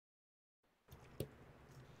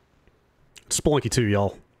Spelunky 2,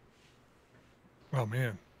 y'all. Oh,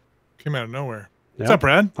 man. Came out of nowhere. Yeah. What's up,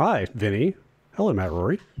 Brad? Hi, Vinny. Hello, Matt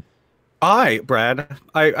Rorie. Hi, Brad.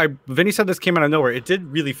 Vinny said this came out of nowhere. It did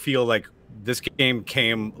really feel like this game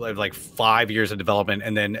came like 5 years of development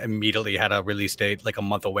and then immediately had a release date like a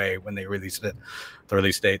month away when they released it, the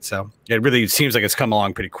release date. So it really seems like it's come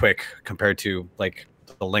along pretty quick compared to like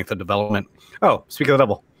the length of development. Oh, speak of the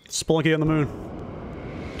devil. Spelunky on the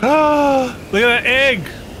moon. Ah, look at that egg.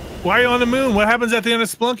 Why are you on the moon? What happens at the end of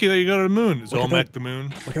Spelunky that you go to the moon? Is Olmec the moon?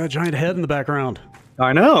 Look at that giant head in the background.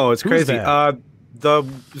 I know, it's Who's crazy. that? The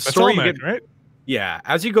That's story Olmec, right? Yeah,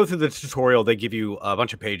 as you go through the tutorial, they give you a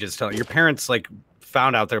bunch of pages telling your parents like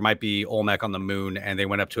found out there might be Olmec on the moon, and they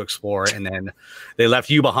went up to explore, and then they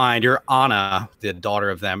left you behind. You're Anna, the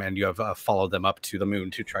daughter of them, and you have followed them up to the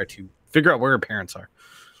moon to try to figure out where your parents are.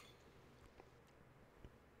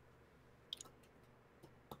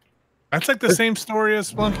 That's like the same story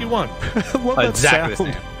as Spelunky 1. I love that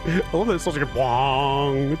Exactly sound. I love that it sounds like a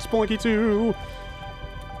bong. It's Spelunky 2.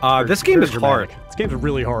 This game is hard. This game's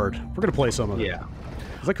really hard. We're gonna play some of it. Yeah.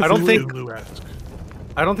 Like I don't think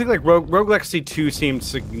Cthulhu-esque. Rogue Legacy 2 seemed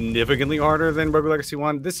significantly harder than Rogue Legacy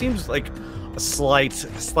 1. This seems like a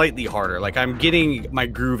slightly harder. Like I'm getting my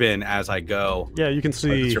groove in as I go. Yeah, you can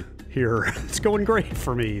see here. It's going great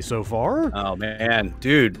for me so far. Oh man,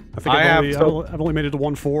 dude. I think I've only made it to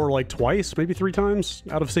 1-4 like twice, maybe 3 times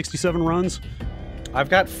out of 67 runs. I've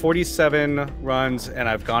got 47 runs and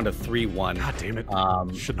I've gone to 3-1. God damn it!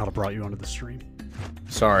 Should not have brought you onto the stream.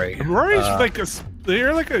 Sorry. Rorie's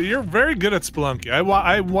you're very good at Spelunky.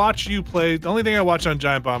 I watch you play. The only thing I watch on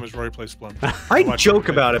Giant Bomb is Rorie play Spelunky. I joke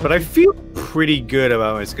about it, but I feel pretty good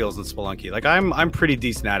about my skills in Spelunky. Like I'm pretty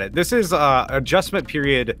decent at it. This is adjustment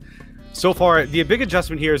period. So far, the big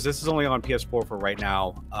adjustment here is this is only on PS4 for right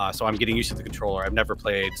now, so I'm getting used to the controller. I've never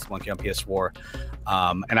played Spelunky on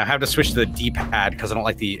PS4, and I have to switch to the D-pad because I don't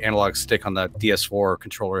like the analog stick on the DS4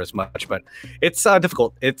 controller as much, but it's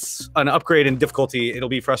difficult. It's an upgrade in difficulty. It'll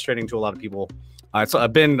be frustrating to a lot of people. It's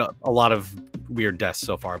been a lot of weird deaths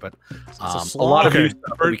so far, but a lot of new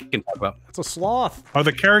stuff that we can talk about. It's a sloth. Are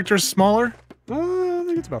the characters smaller? I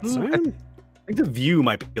think it's about the same. I think the view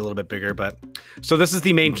might be a little bit bigger, but so this is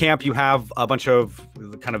the main camp. You have a bunch of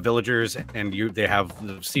kind of villagers, and they have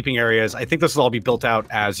the sleeping areas. I think this will all be built out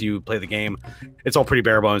as you play the game. It's all pretty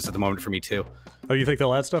bare bones at the moment for me too. Oh, you think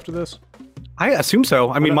they'll add stuff to this? I assume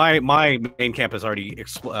so. I mean, my main camp is already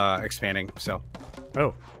expanding. So.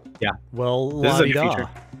 Oh. Yeah. Well, this is a new feature.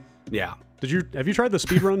 Yeah. Have you tried the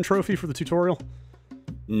speedrun trophy for the tutorial?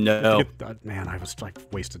 No. Man, I was like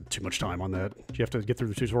wasted too much time on that. You have to get through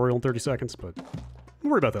the tutorial in 30 seconds, but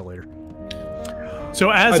we'll worry about that later.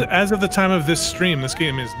 So as of the time of this stream, this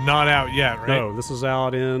game is not out yet, right? No, this is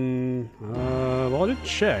out in well, I didn't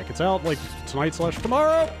check. It's out like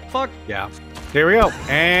tonight/tomorrow. Fuck. Yeah. There we go.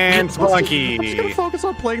 And Spelunky. I'm just gonna focus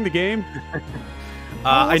on playing the game.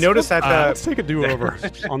 I noticed that let's take a do-over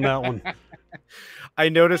on that one. I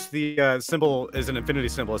noticed the symbol is an infinity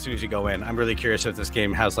symbol as soon as you go in. I'm really curious if this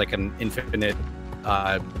game has like an infinite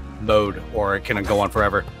mode or can it go on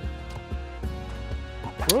forever.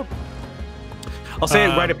 Whoop. I'll say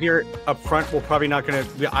it right up here up front. We're probably not going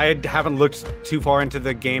to... I haven't looked too far into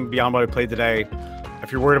the game beyond what I played today.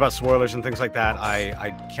 If you're worried about spoilers and things like that, I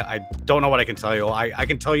don't know what I can tell you. I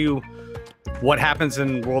can tell you what happens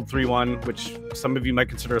in World 3-1, which some of you might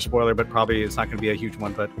consider a spoiler, but probably it's not going to be a huge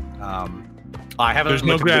one. But I haven't. There's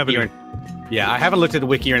no gravity. I haven't looked at the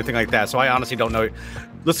wiki or anything like that, so I honestly don't know.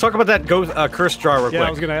 Let's talk about that curse jar real quick. Yeah, I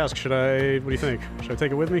was going to ask. Should I? What do you think? Should I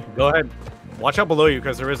take it with me? Go ahead. Watch out below you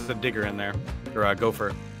because there is a digger in there, or a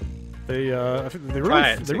gopher. They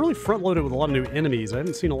really front loaded with a lot of new enemies. I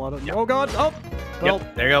haven't seen a lot of. Yep. Oh God! Oh, well,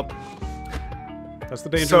 there you go. That's the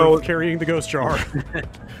danger of carrying the ghost jar.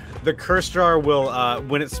 The curse jar will,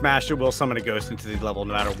 when it's smashed, it will summon a ghost into the level,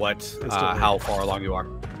 no matter what, how far along you are.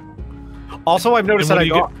 Also, I've noticed that I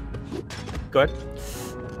got. Go ahead.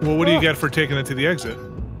 Well, what do you get for taking it to the exit?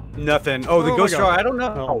 Nothing. Oh, the ghost jar. I don't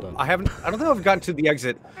know. I don't think I've gotten to the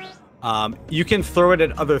exit. You can throw it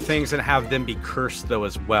at other things and have them be cursed though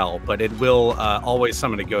as well, but it will always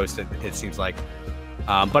summon a ghost. It seems like.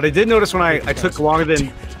 But I did notice when I took longer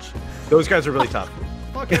than those guys are really tough.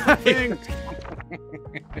 Fucking thing.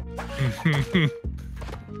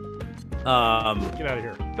 Get out of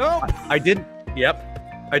here. No. I did. Yep.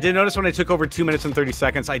 I did notice when I took over 2 minutes and 30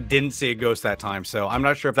 seconds, I didn't see a ghost that time. So I'm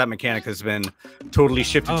not sure if that mechanic has been totally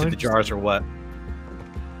shifted to the jars or what.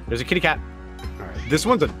 There's a kitty cat. All right. This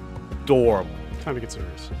one's adorable. Time to get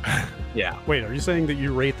serious. Yeah. Wait, are you saying that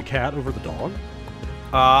you rate the cat over the dog?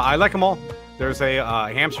 I like them all. There's a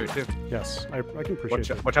hamster too. Yes, I can appreciate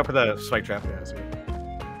that. Watch out for the spike trap. Yeah, I see it.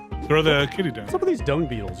 Throw the kitty down. What's up with these dung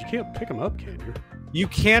beetles? You can't pick them up, can you? You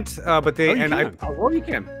can't, but they Oh, you and can. well, you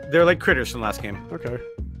can. They're like critters from the last game. Okay.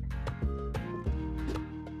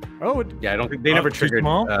 Oh, Yeah, I don't think they Oh, never too triggered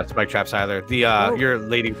small? spike traps either. The Oh. your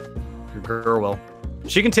lady, your girl will.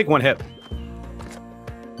 She can take one hit.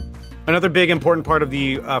 Another big important part of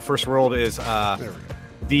the first world is there we go.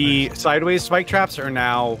 the sideways spike traps are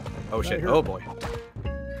now. Oh shit! here. Oh boy.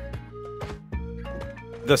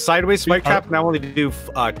 The sideways spike traps now only do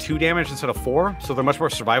 2 damage instead of 4, so they're much more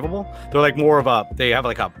survivable. They're like more of a. They have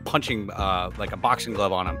like a punching, like a boxing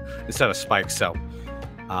glove on them instead of spikes. So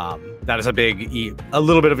that is a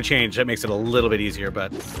little bit of a change. That makes it a little bit easier.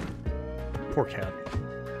 But Poor cat.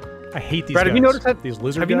 I hate these Brad, guys. have you noticed that? These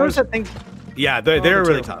lizard Have you guys? noticed that things? Yeah, they're they're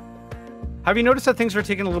really terrible. tough. Have you noticed that things are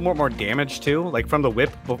taking a little more damage too? Like from the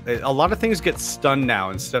whip, a lot of things get stunned now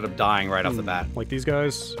instead of dying right off the bat. Like these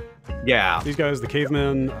guys. Yeah, These guys, the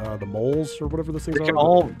cavemen, the moles, or whatever those things they are. can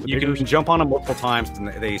all the you biggers. can jump on them multiple times, and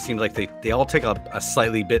they seem like they all take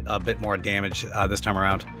a bit more damage this time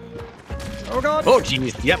around. Oh god! Oh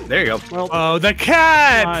jeez, yep, there you go. Well, Oh, the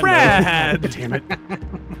cat! I know. Brad! Damn it!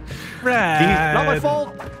 Brad! Not my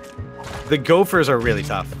fault. The gophers are really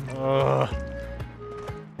tough. Oh,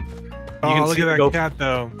 can look see at the that gopher. cat,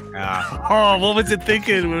 though. Yeah. Oh, what was it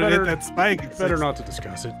thinking when it Better- hit that spike? It's Better like not to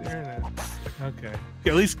discuss it. staring at it. Okay.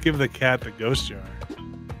 At least give the cat the ghost jar.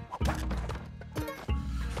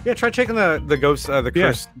 Yeah, try checking the ghost, the Yeah,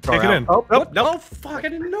 curse. take it out. in. Oh, nope, Oh nope. fuck! I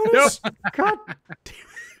didn't notice. God.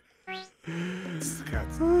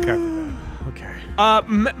 Cat's Okay.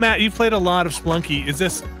 Matt, you've played a lot of Spelunky. Is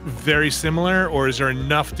this very similar, or is there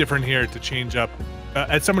enough different here to change up?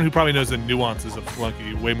 As someone who probably knows the nuances of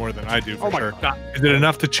Spelunky way more than I do, for Oh my sure. God. Is it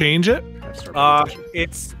enough to change it? I have to start paying attention.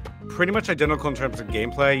 It's pretty much identical in terms of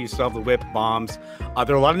gameplay. You still have the whip, bombs.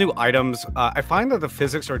 There are a lot of new items. I find that the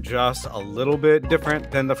physics are just a little bit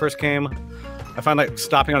different than the first game. I find like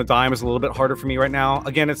stopping on a dime is a little bit harder for me right now.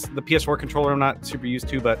 Again, it's the PS4 controller I'm not super used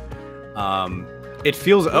to, but it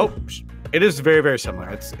feels it is very, very similar.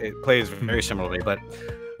 It plays very similarly, but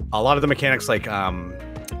a lot of the mechanics, like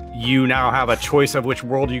you now have a choice of which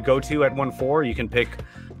world you go to at 1.4. You can pick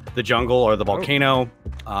the jungle or the volcano,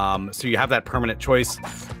 so you have that permanent choice.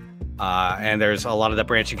 And there's a lot of that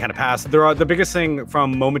branching kind of paths. The biggest thing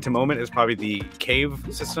from moment to moment is probably the cave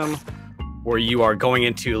system, where you are going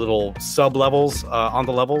into little sub levels on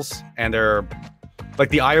the levels, and they're like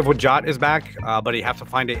the Eye of Wajat is back, but you have to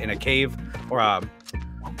find it in a cave or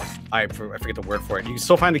I forget the word for it. You can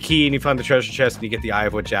still find the key and you find the treasure chest and you get the Eye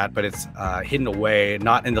of Wajat, but it's hidden away,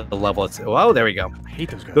 not in the level. It's there we go. I hate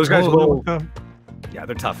those guys. Those guys Oh, will. look, Yeah,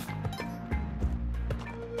 they're tough.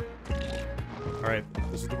 All right,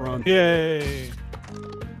 this is the run. Yay!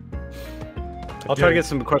 I'll try to get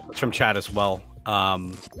some questions from chat as well.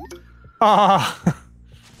 Ah,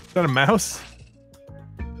 is that a mouse?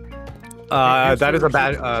 That is a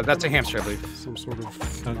bad. That's a hamster, I believe. Some sort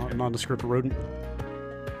of nondescript rodent.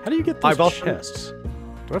 How do you get those I've also- chests?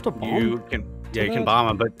 Do I have to bomb? You can, yeah, you can bomb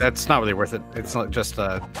them, but that's not really worth it. It's not just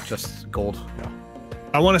gold.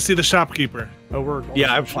 I want to see the shopkeeper. Oh, we're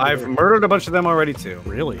Yeah, I've murdered a bunch of them already too.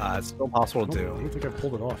 Really? It's still possible to I do. don't think I've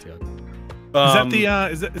pulled it off yet. Is that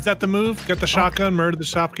the is that the move? Get the shotgun, murder the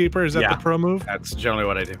shopkeeper. Is that Yeah. the pro move? That's generally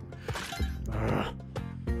what I do.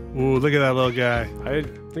 Ooh, look at that little guy. I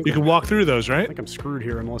think You can walk through those, I right? think I'm screwed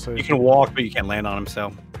here unless I. You can walk, but you can't land on them. So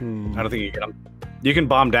Hmm. I don't think you get them. You can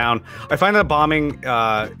bomb down. I find that bombing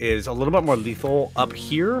is a little bit more lethal up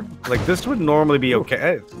here. Like this would normally be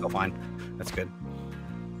okay. It's still fine. That's good.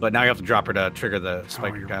 But now you have to drop her to trigger the Oh,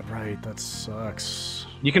 spike you're trap. right. That sucks.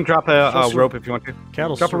 You can drop a Just- rope if you want to.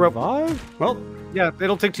 Cat'll Drop a rope. survive? Well, Yeah,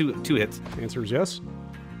 it'll take two hits. the answer is yes.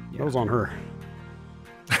 Yeah. That was on her.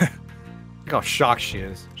 Look how shocked she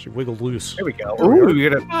is. She wiggled loose. There we go. There we Ooh, are. you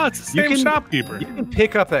gotta. Oh, it's the You same can- shopkeeper. You can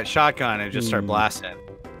pick up that shotgun and just start Hmm. blasting.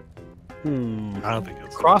 I don't think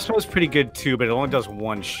it's Crossbow's pretty good too, but it only does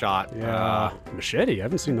one shot. Yeah. Machete. I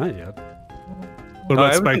haven't seen that yet. What about it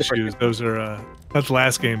was spike in the first shoes? Those are that's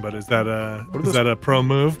last game, but is that a What are is those- that a pro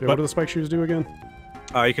move? Yeah, But what do the spike shoes do again?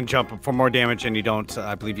 You can jump for more damage, and you don't.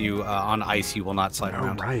 I believe you on ice, you will not slide Oh,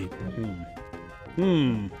 around. right.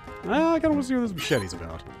 I kind of want to see what this machete's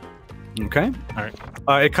about. Okay. All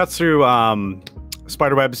right. It cuts through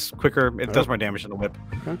spider webs quicker. It does more damage than the whip.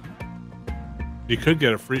 You could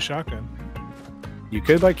get a free shotgun. You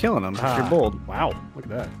could by killing them if you're bold. Wow, look at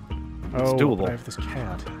that. It's Oh, doable. I have this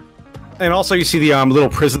cat. And also, you see the little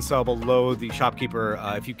prison cell below the shopkeeper.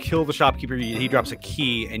 If you kill the shopkeeper, he drops a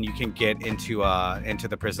key, and you can get into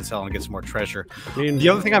the prison cell and get some more treasure. I mean, The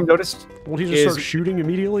other thing I've noticed, won't he just is- start shooting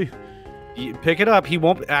immediately? you pick it up. He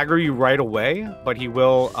won't aggro you right away, but he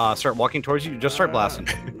will start walking towards you. Just start blasting.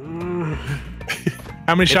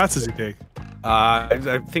 How many shots does he take?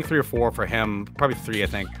 I think 3 or 4 for him. Probably 3, I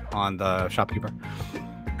think, on the shopkeeper.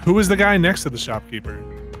 Who is the guy next to the shopkeeper?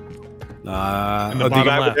 The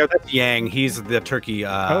guy over there, that's Yang. He's the turkey.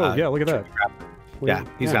 Oh yeah, look at that. Yeah,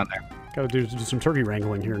 he's down there. Gotta do some turkey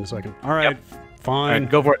wrangling here in a second. All right, fine. All right,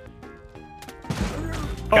 go for it.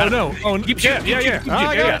 Oh no! Oh, keep shooting.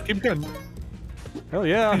 Yeah. Keep going. Hell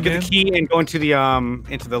yeah! Get the key and go into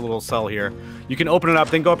the little cell here. You can open it up,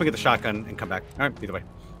 then go up and get the shotgun and come back. All right, either way.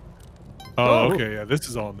 Oh, okay. Yeah, this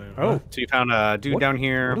is all new. Oh, so you found a dude down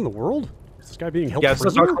here. What in the world? Is this guy being held Yeah,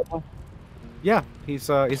 prisoner? Yeah, is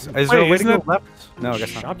there a way to go left? No, I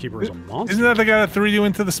guess not. Shopkeeper is a monster. Isn't that the guy that threw you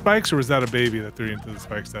into the spikes, or was that a baby that threw you into the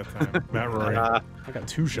spikes that time? Matt Rory. I got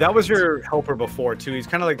 2 shots. That was your helper before too. He's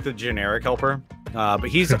kind of like the generic helper, but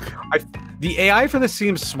he's the AI for this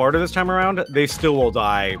seems smarter this time around. They still will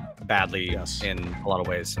die badly in a lot of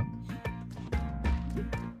ways.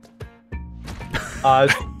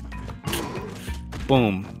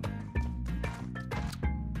 Boom.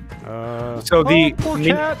 So the poor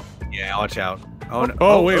cat. Yeah, watch out. Oh, no.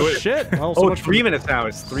 Oh, wait. Shit. Well, Oh, 3 minutes now.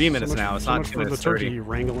 It's 3 minutes now. It's not 2 for the minutes turkey 30.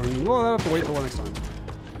 wrangling. Well, I have to wait till next time.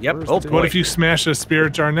 Yep. Where's Oh, the boy. What if you smash a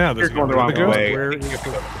spirit jar now? You're Does it going the go wrong to way. Where is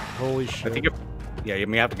the... Holy shit. I think you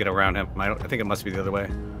may have to get around him. I think it must be the other way.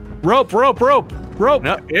 Rope! No.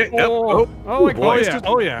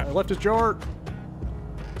 Oh yeah. I left his jar.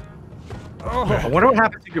 Oh. I wonder what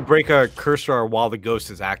happens if you could break a cursor while the ghost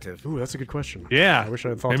is active. Ooh, that's a good question. Yeah. I wish I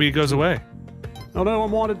had thought. Maybe it goes away. Oh no,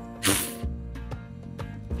 I'm wanted.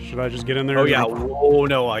 Should I just get in there? Oh yeah. Oh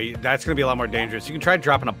no, that's gonna be a lot more dangerous. You can try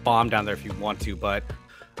dropping a bomb down there if you want to, but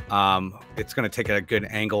it's gonna take a good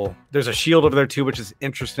angle. There's a shield over there too, which is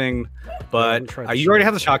interesting. But you already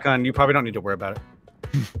have the shotgun. You probably don't need to worry about it,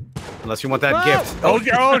 unless you want that gift.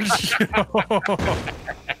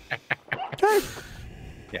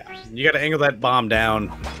 Yeah, you got to angle that bomb down.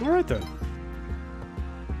 All right then.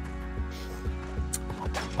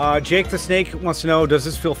 Jake the Snake wants to know, does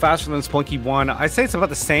this feel faster than Spelunky 1? I'd say it's about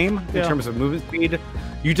the same in terms of movement speed.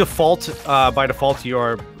 You default, by default,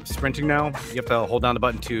 you're sprinting now. You have to hold down the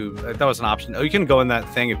button to, that was an option. Oh, you can go in that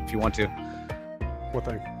thing if you want to. What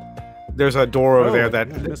thing? There's a door over there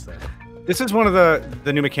that, I missed that. This is one of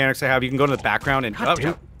the new mechanics I have. You can go to the background and,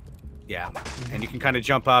 yeah, and you can kind of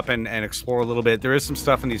jump up and explore a little bit. There is some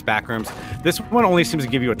stuff in these back rooms. This one only seems to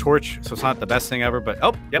give you a torch, so it's not the best thing ever, but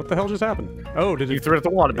oh, yep. What the hell just happened? Oh, did you threw it at the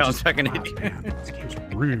wall to bounce back and hit you? This game's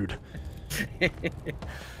rude.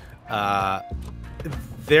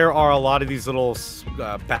 There are a lot of these little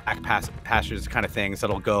back passages kind of things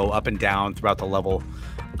that'll go up and down throughout the level.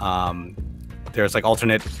 There's like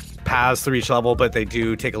alternate paths through each level, but they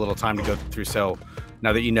do take a little time to go through, so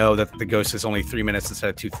now that you know that the ghost is only 3 minutes instead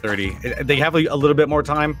of 2:30, they have a little bit more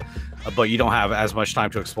time, but you don't have as much time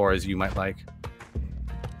to explore as you might like.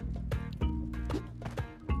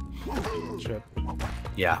 Shit.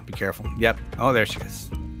 Yeah, be careful. Yep. Oh, there she is.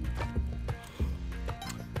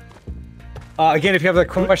 Again, if you have the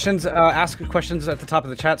questions, ask questions at the top of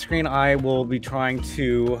the chat screen. I will be trying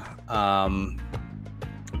to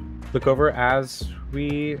look over as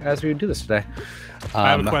we do this today.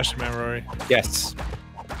 I have a question, Matt Rory. Yes.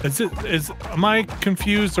 Am I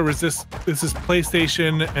confused, or is this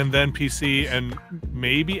PlayStation and then PC and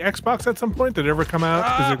maybe Xbox at some point? Did it ever come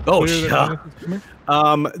out? Is it clear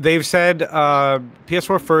that they've said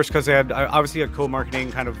PS4 first because they had obviously a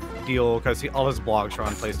co-marketing kind of deal because all his blogs are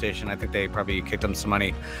on PlayStation. I think they probably kicked him some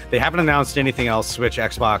money. They haven't announced anything else. Switch,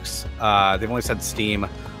 Xbox. They've only said Steam.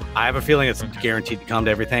 I have a feeling it's guaranteed to come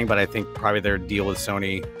to everything, but I think probably their deal with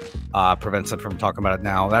Sony prevents them from talking about it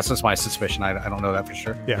now. That's just my suspicion. I don't know that for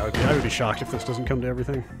sure. Yeah, I would be shocked if this doesn't come to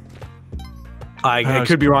everything. I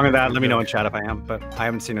could be wrong on that. Let me know in chat if I am, but I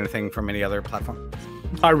haven't seen anything from any other platform.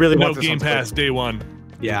 I really want this Game on Pass Switch. day one.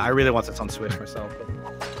 Yeah, I really want this on Switch myself.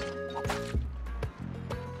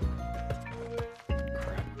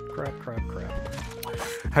 Crap.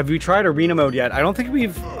 Have you tried arena mode yet? I don't think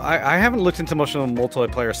I haven't looked into much of the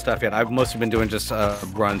multiplayer stuff yet. I've mostly been doing just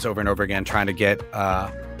runs over and over again, trying to get as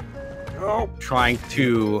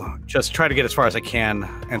far as I can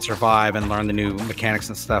and survive and learn the new mechanics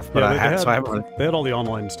and stuff. But yeah, they had all the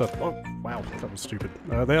online stuff. Oh wow, that was stupid.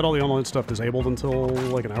 They had all the online stuff disabled until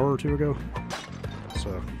like an hour or two ago.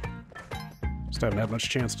 So just haven't had much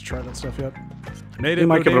chance to try that stuff yet. Made it.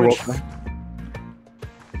 Might give it a roll.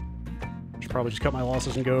 Probably just cut my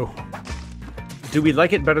losses and go. Do we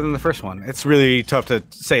like it better than the first one? It's really tough to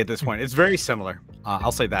say at this point. It's very similar.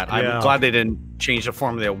 I'll say that. Yeah. I'm glad they didn't change the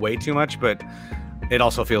formula way too much, but it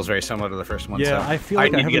also feels very similar to the first one. Yeah, so I feel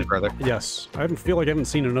like I need to get further. Yes, I feel like I haven't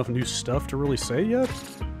seen enough new stuff to really say yet.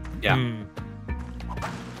 Yeah.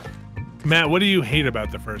 Matt, what do you hate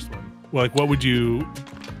about the first one? Like, what would you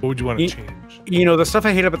want to change? You know, the stuff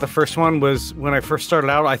I hate about the first one was when I first started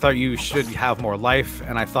out, I thought you should have more life,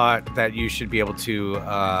 and I thought that you should be able to.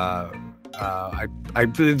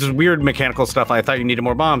 There's weird mechanical stuff. I thought you needed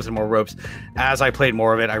more bombs and more ropes. As I played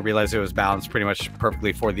more of it, I realized it was balanced pretty much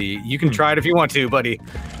perfectly for the. You can try it if you want to, buddy.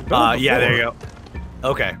 Yeah, there you go.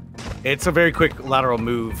 Okay, it's a very quick lateral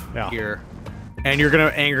move here, and you're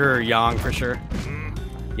gonna anger Yang for sure.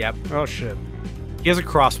 Yep. Oh shit. He has a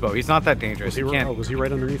crossbow. He's not that dangerous. Was he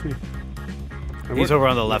right underneath me? He's over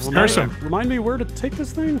on the left side. Remind me where to take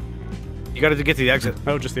this thing? You got to get to the exit.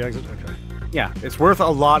 Oh, just the exit? Okay. Yeah, it's worth a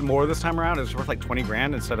lot more this time around. It's worth like 20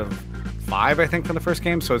 grand instead of 5, I think, from the first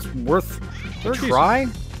game. So it's worth a try.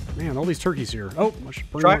 Man, all these turkeys here. Oh, I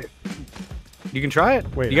should bring try it. You can try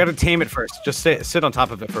it. Wait. You got to tame it first. Just sit on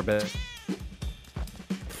top of it for a bit.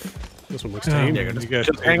 This one looks tame. Yeah,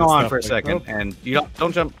 just hang on for a second, and you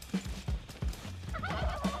don't jump.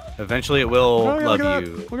 Eventually, it will love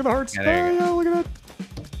you. Look at the hearts. Yeah, look at that.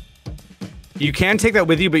 You can take that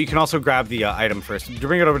with you, but you can also grab the item first. You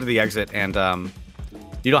bring it over to the exit, and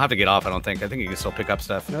you don't have to get off. I don't think. I think you can still pick up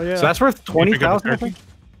stuff. Oh, yeah. So that's worth 20,000. I think.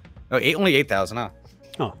 Oh, only 8,000. Huh?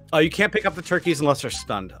 Oh. You can't pick up the turkeys unless they're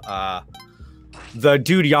stunned. The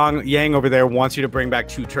dude Yang over there wants you to bring back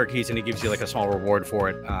 2 turkeys, and he gives you like a small reward for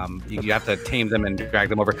it. You have to tame them and drag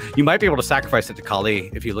them over. You might be able to sacrifice it to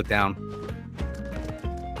Kali if you look down.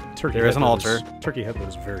 There is an altar. Turkey headbutt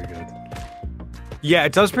is very good. Yeah,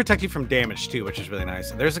 it does protect you from damage too, which is really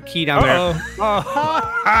nice. There's a key down there.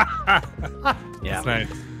 Yeah. That's nice.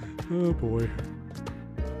 Oh boy.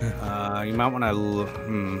 You might want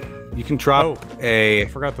to. You can drop I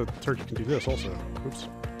forgot the turkey can do this also. Oops.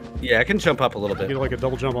 Yeah, it can jump up a little bit. You do like a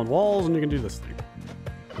double jump on walls, and you can do this thing.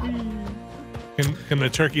 Can the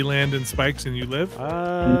turkey land in spikes and you live?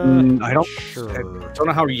 I don't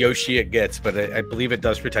know how Yoshi it gets, but I believe it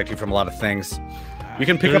does protect you from a lot of things. You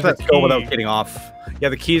can pick up that skull without getting off. Yeah,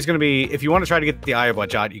 the key is going to be, if you want to try to get the Eye of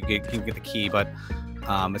Wajat, you can get the key, but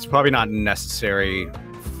it's probably not necessary.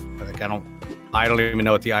 I don't even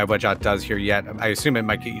know what the Eye of Wajat does here yet. I assume it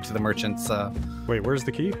might get you to the merchants. Wait, where's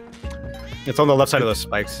the key? It's on the left side of those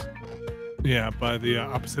spikes. Yeah, by the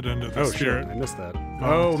opposite end of the spirit. Shit, I missed that.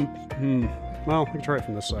 Well, we can try it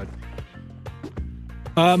from this side.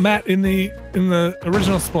 Matt, in the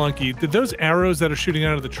original Spelunky, did those arrows that are shooting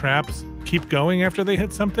out of the traps keep going after they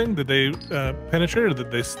hit something? Did they penetrate, or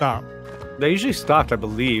did they stop? They usually stopped, I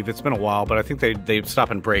believe. It's been a while, but I think they stop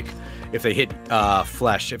and break if they hit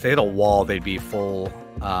flesh. If they hit a wall, they'd be full.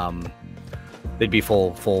 They'd be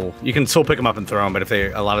full. You can still pick them up and throw them, but if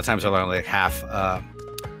they, a lot of times they're only like half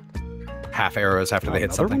arrows after they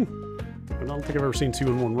hit something. I don't think I've ever seen 2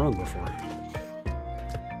 in 1 run before.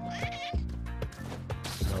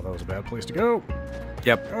 Oh, that was a bad place to go.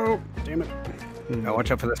 Yep. Oh, damn it. Now watch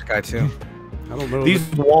out for this guy too. I don't know. These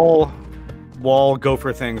wall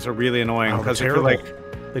gopher things are really annoying because they're like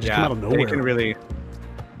they just come out of nowhere. They can really.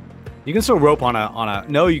 You can still rope on a.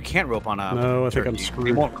 No, you can't rope on a. No, I think I'm screwed.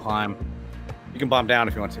 You won't climb. You can bomb down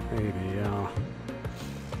if you want to. Maybe, yeah.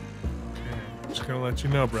 Just gonna let you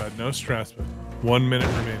know, Brad. No stress, but 1 minute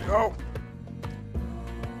remaining. Oh.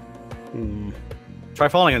 Try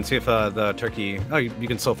falling and see if the turkey. Oh, you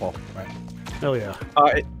can still fall. Right. Hell yeah.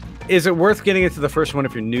 Is it worth getting into the first one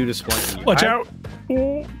if you're new to Spelunky? Watch out!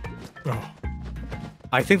 Oh.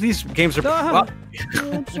 I think these games are. Oh,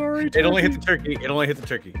 I'm sorry. It only hit the turkey. It only hit the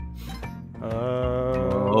turkey.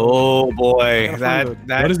 Oh boy, that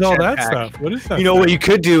what is all that stuff? What is that? You know what you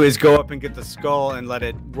could do is go up and get the skull and let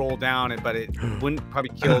it roll down, but it wouldn't probably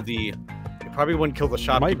kill the. It probably wouldn't kill the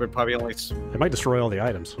shopkeeper. It probably only. It might destroy all the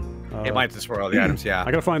items. It might destroy all the items. Yeah.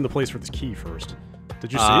 I gotta find the place for this key first.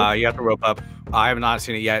 Did you see it? You have to rope up. I have not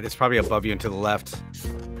seen it yet. It's probably above you and to the left.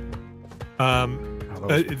 The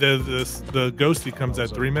ghosty comes at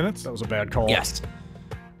 3 minutes. That was a bad call. Yes.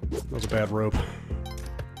 That was a bad rope.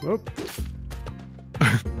 Whoop.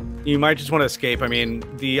 You might just want to escape. I mean,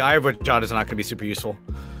 the Eye of Wajat is not going to be super useful.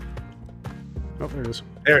 Oh, there it is.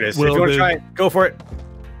 There it is. If you want to try it, go for it.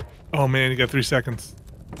 Oh man, you got 3 seconds.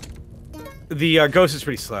 The ghost is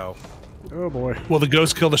pretty slow. Oh boy. Will the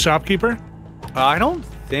ghost kill the shopkeeper? I don't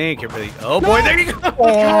think it really. Oh boy, there you go.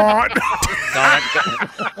 I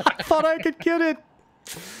thought I could get it.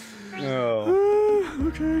 Oh.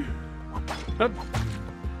 Okay.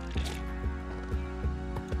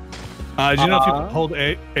 Do you know if you hold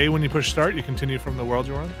A when you push start, you continue from the world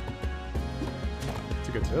you're on? It's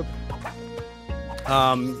a good tip.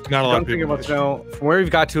 Not a lot of people want to know. From where we've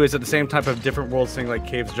got to is at the same type of different worlds thing like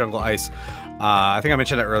caves, jungle, ice. I think I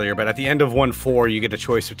mentioned that earlier, but at the end of 1.4, you get a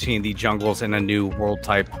choice between the jungles and a new world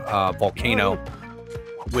type volcano.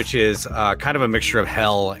 which is kind of a mixture of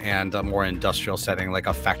hell and a more industrial setting, like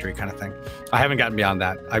a factory kind of thing. I haven't gotten beyond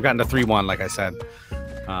that. I've gotten to 3-1, like I said.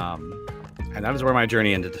 And that is where my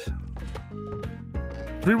journey ended.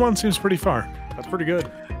 3-1 seems pretty far. That's pretty good.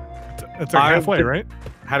 It's like halfway, right?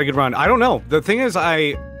 Had a good run. I don't know. The thing is,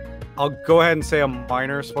 I'll go ahead and say a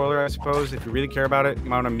minor spoiler, I suppose. If you really care about it, you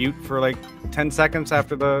might want to mute for like 10 seconds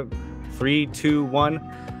after the 3, 2, 1.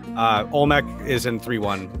 Olmec is in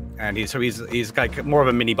 3-1, and he's got more of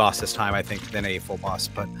a mini boss this time, I think, than a full boss.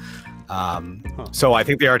 But so I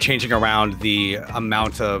think they are changing around the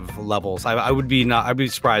amount of levels. I'd be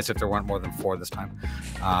surprised if there weren't more than 4 this time.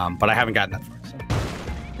 But I haven't gotten that far. So.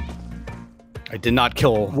 I did not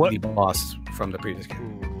kill the boss from the previous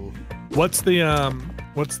game. What's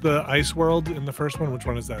the ice world in the first one? Which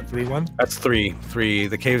one is that? 3-1? That's 3.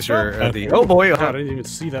 The caves are the. Oh boy! God, I didn't even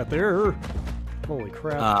see that there. Holy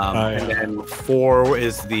crap! And then 4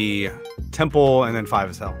 is the temple, and then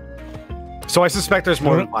 5 is hell. So I suspect there's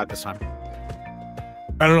more than 5 this time.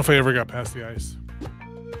 I don't know if I ever got past the ice.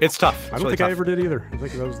 It's tough. I don't think I ever did either. I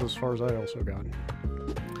think that was as far as I also got.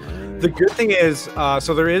 The good thing is,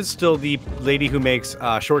 so there is still the lady who makes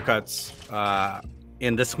shortcuts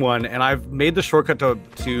in this one, and I've made the shortcut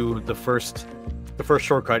to the first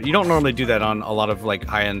shortcut. You don't normally do that on a lot of like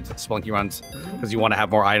high-end Spelunky runs because you want to have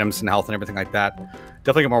more items and health and everything like that.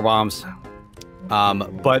 Definitely get more bombs.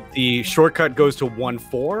 But the shortcut goes to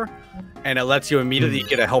 1-4, and it lets you immediately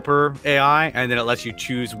get a helper AI, and then it lets you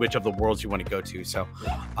choose which of the worlds you want to go to. So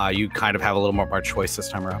you kind of have a little more choice this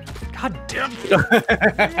time around. God damn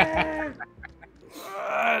it!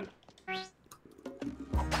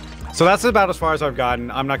 So that's about as far as I've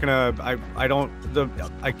gotten. I'm not gonna.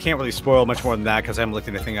 I can't really spoil much more than that because I haven't looked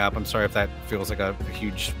anything up. I'm sorry if that feels like a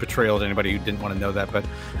huge betrayal to anybody who didn't want to know that, but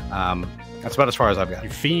that's about as far as I've got.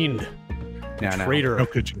 You fiend. Yeah, traitor. How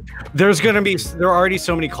could you? There are already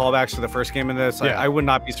so many callbacks to the first game in this. Yeah. I would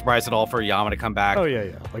not be surprised at all for Yama to come back. Oh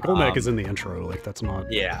yeah. Like Olmec is in the intro. Like that's not.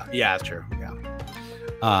 Yeah, that's true.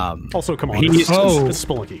 Yeah. Also, come on. It's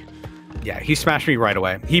Spelunky. Yeah, he smashed me right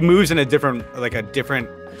away. He moves in a different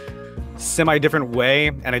semi-different way,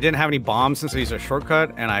 and I didn't have any bombs since I used a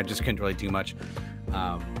shortcut, and I just couldn't really do much.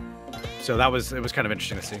 So it was kind of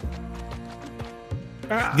interesting to see.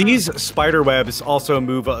 These spider webs also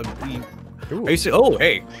move. Oh,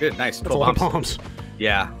 hey, good, nice. That's a lot of bombs.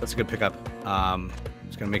 Yeah, that's a good pickup.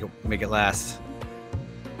 Just gonna make it last.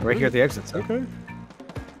 Right here at the exit. So. Okay.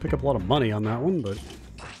 Pick up a lot of money on that one, but.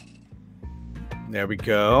 There we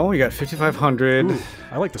go. We got 5,500.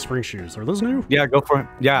 I like the spring shoes. Are those new? Yeah, go for it.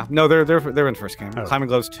 Yeah, no, they're in the first game. Oh. Climbing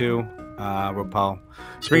gloves 2. Rope pile.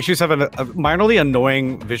 Spring shoes have a minorly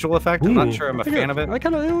annoying visual effect. I'm not sure I'm a fan of it. It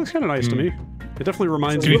looks kind of nice to me. It definitely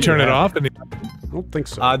reminds me. Can you turn it off? I don't think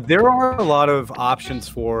so. There are a lot of options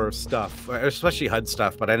for stuff, especially HUD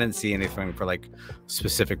stuff, but I didn't see anything for like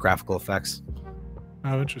specific graphical effects.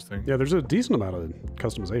 Oh, interesting. Yeah, there's a decent amount of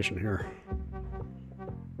customization here.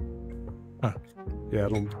 Huh. Yeah, I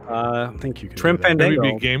don't think you can. Trim Fandango.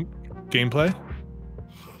 Maybe gameplay.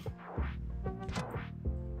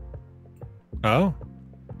 Oh.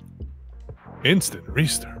 Instant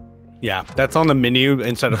restart. Yeah, that's on the menu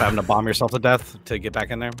instead of having to bomb yourself to death to get back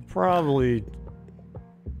in there. Probably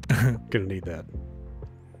gonna need that.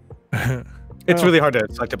 It's really hard to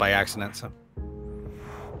select it by accident. So.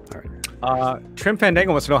 All right. Trim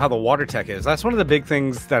Fandango wants to know how the water tech is. That's one of the big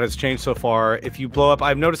things that has changed so far. If you blow up,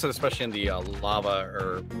 I've noticed it especially in the lava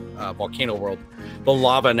or volcano world. The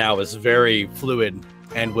lava now is very fluid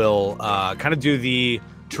and will kind of do the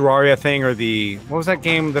Terraria thing or what was that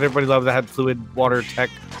game that everybody loved that had fluid water tech?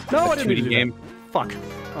 No, I didn't do game. That. Fuck.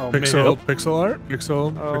 Oh, pixel art?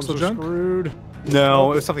 Pixel so junk? Screwed.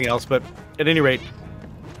 No, it was something else. But at any rate,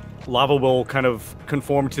 lava will kind of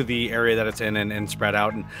conform to the area that it's in and spread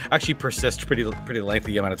out and actually persist pretty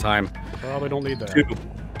lengthy amount of time. Probably don't need that.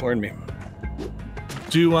 Pardon me.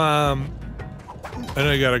 I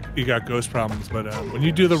know you got ghost problems, but when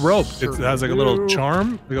you do the rope, it has like a little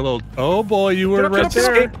charm, like a little. Oh boy, you were right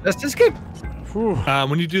there. Let's escape.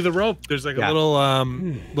 When you do the rope, there's like a little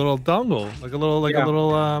dongle, like a little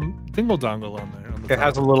dingle dongle on there. It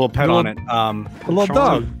has a little pet on it. A little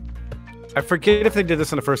dog. I forget if they did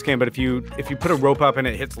this in the first game, but if you put a rope up and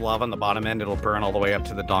it hits lava on the bottom end, it'll burn all the way up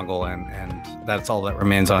to the dongle, and that's all that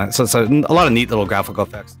remains on it. So it's a lot of neat little graphical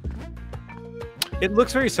effects. It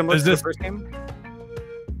looks very similar to the first game.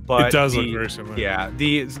 But it does look very similar. Yeah,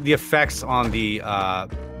 the effects on the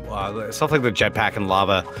stuff like the jetpack and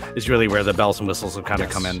lava is really where the bells and whistles have kind of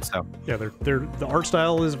come in. So yeah, the art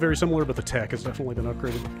style is very similar, but the tech has definitely been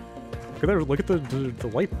upgraded. Look at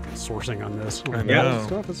the light sourcing on this. I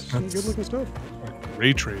know. It's some good looking stuff.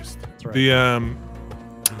 Ray traced. That's right.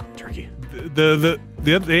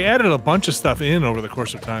 they added a bunch of stuff in over the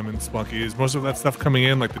course of time in Spelunky. Is most of that stuff coming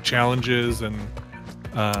in, like the challenges and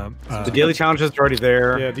the daily challenges are already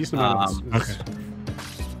there. Yeah, decent amount. Okay.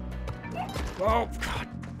 Oh God.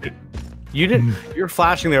 You didn't. You're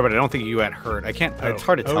flashing there, but I don't think you got hurt. I can't. It's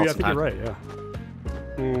hard to tell. Oh yeah, I think sometimes. you're right. Yeah.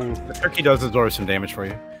 The turkey does absorb some damage for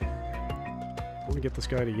you. I want to get this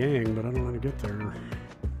guy to Yang, but I don't know how to get there.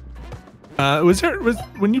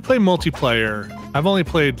 When you play multiplayer? I've only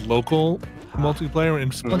played local multiplayer in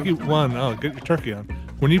Spelunky 1. Oh, get your turkey on.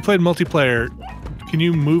 When you played multiplayer, can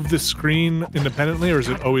you move the screen independently, or is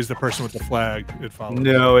it always the person with the flag it follows?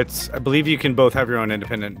 No, I believe you can both have your own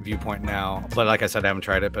independent viewpoint now. But like I said, I haven't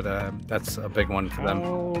tried it, but that's a big one for them.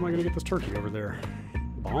 How am I gonna get this turkey over there?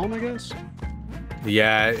 Bomb, I guess.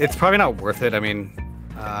 Yeah, it's probably not worth it. I mean,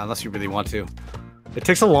 unless you really want to. It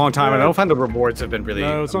takes a long time, and I don't find the rewards have been really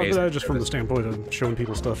No, it's amazing. not just from the standpoint of showing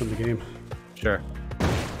people stuff in the game. Sure.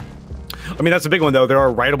 I mean, that's a big one, though. There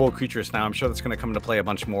are writable creatures now. I'm sure that's going to come into play a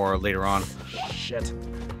bunch more later on. Shit.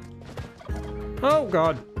 Oh,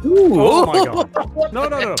 God. Ooh. Oh, my God.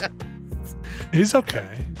 No. He's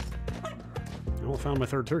okay. I found my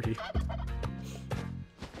third turkey.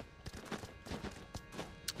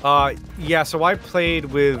 Yeah, so I played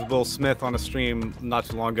with Will Smith on a stream not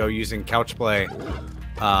too long ago using couch play.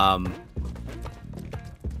 And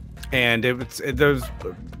the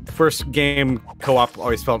first game co-op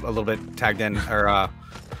always felt a little bit tagged in or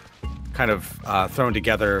kind of thrown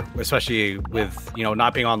together, especially with, you know,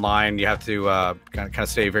 not being online. You have to kind of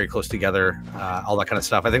stay very close together, all that kind of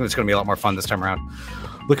stuff. I think it's going to be a lot more fun this time around.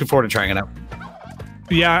 Looking forward to trying it out.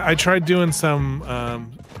 Yeah, I tried doing some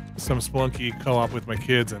Spelunky co-op with my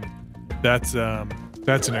kids, and that's an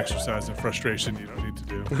exercise in frustration you don't need to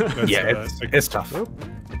do. That's, yeah, it's tough. Oh,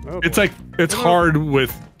 It's hard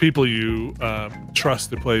with people you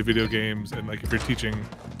trust to play video games, and like if you're teaching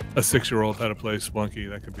a 6-year-old how to play Spelunky,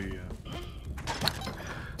 that could be.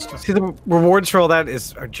 See, the rewards for all that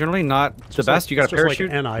are generally not the best. You got a parachute,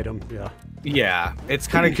 like an item, yeah. Yeah, it's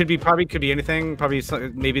kind of could be anything. Probably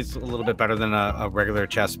maybe it's a little bit better than a regular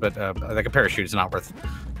chest, but like a parachute is not worth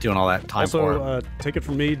doing all that time for. Also, take it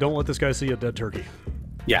from me, don't let this guy see a dead turkey.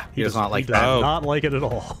 Yeah, he does not like he that. Does not like it at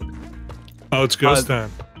all. Oh, it's ghost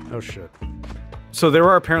time. Oh shit. So there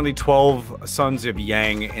are apparently 12 Sons of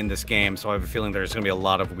Yang in this game, so I have a feeling there's going to be a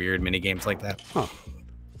lot of weird mini games like that. Huh.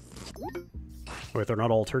 Wait, they're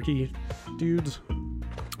not all turkey dudes?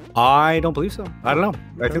 I don't believe so. I don't know.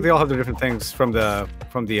 Okay. I think they all have their different things from the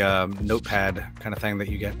notepad kind of thing that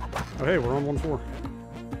you get. Oh hey, we're on 1-4.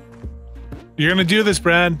 You're gonna do this,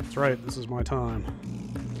 Brad. That's right. This is my time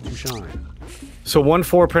to shine. So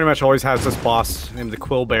 1-4 pretty much always has this boss named the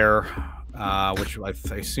Quill Bear, which I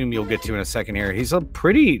assume you'll get to in a second here. He's a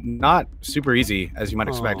pretty not super easy as you might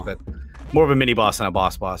expect, but more of a mini boss than a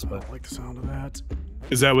boss. But I like the sound of that.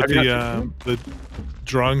 Is that what the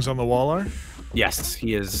drawings on the wall are? Yes,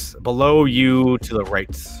 he is below you to the right.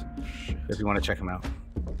 If you want to check him out.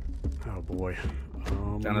 Oh boy.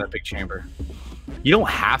 Down in that big chamber. You don't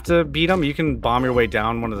have to beat him. You can bomb your way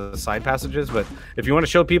down one of the side passages, but if you want to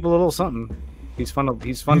show people a little something, he's fun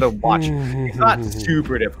to watch. He's not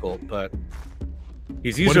super difficult, but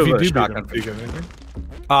he's usually a shotgun.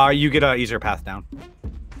 You get an easier path down.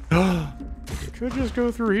 You could just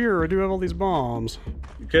go through here. I do have all these bombs.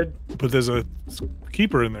 You could. But there's a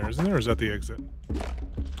keeper in there, isn't there? Or is that the exit?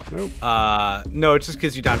 Nope. No, it just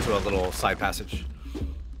gives you down to a little side passage.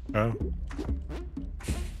 Oh.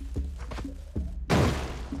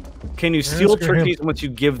 Can you steal turkeys once you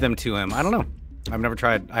give them to him? I don't know. I've never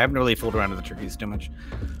tried. I haven't really fooled around with the turkeys too much.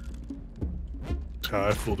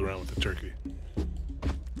 I fooled around with the turkey. Get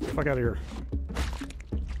the fuck out of here.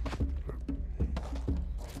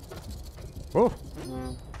 Whoa.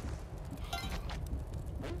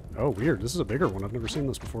 Oh, weird. This is a bigger one. I've never seen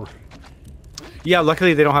this before. Yeah,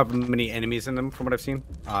 luckily they don't have many enemies in them from what I've seen.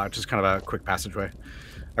 Just kind of a quick passageway.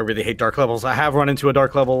 I really hate dark levels. I have run into a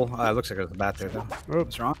dark level. Looks like there's a bat there, though. Oh,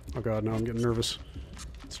 what's wrong? Oh, God, now I'm getting nervous.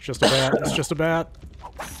 It's just a bat. It's just a bat.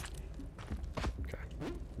 Okay.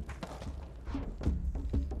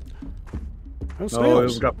 Oh,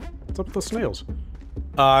 snails. What's up with the snails?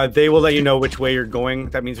 They will let you know which way you're going.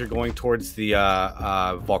 That means you're going towards the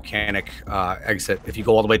volcanic exit. If you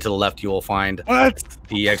go all the way to the left, you will find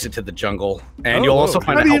the exit to the jungle. And you'll also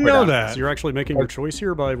find How do you know that? So you're actually making your choice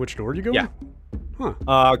here by which door you go in? Huh.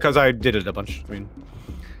 Because I did it a bunch. I mean...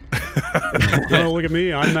 Look at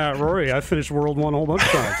me. I'm Matt Rorie. I finished World 1 a whole bunch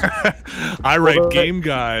of times. I write game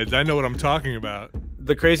guides. I know what I'm talking about.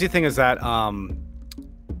 The crazy thing is that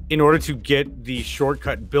in order to get the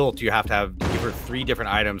shortcut built, you have to have 3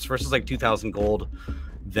 different items. First is like 2,000 gold.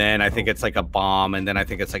 Then I think it's like a bomb, and then I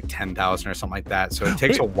think it's like 10,000 or something like that. So it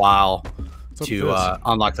takes a while to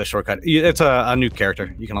unlock the shortcut. It's a new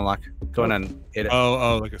character you can unlock. Go in and hit it.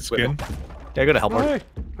 Oh, like a skin? Yeah, go to help. Hey,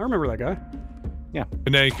 I remember that guy. Yeah.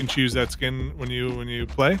 And now you can choose that skin when you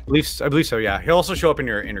play? I believe so, yeah. He'll also show up in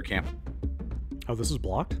your inner camp. Oh, this is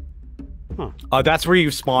blocked? Huh. That's where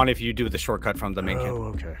you spawn if you do the shortcut from the main camp. Oh,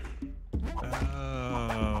 okay.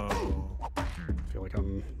 Oh. I feel like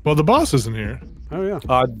I'm... Well, the boss isn't here. Oh,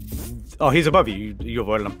 yeah. He's above you. You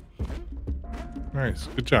avoided him. Nice.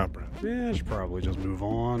 Good job, Brad. Yeah, I should probably just move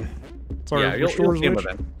on. Sorry, Yeah, you'll see him with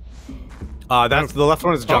it. Oh, That's the left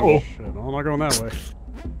one is jungle. shit. I'm not going that way.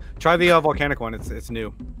 Try the volcanic one. It's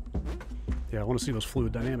new. Yeah, I want to see those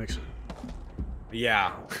fluid dynamics.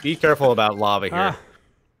 Yeah. Be careful about lava here.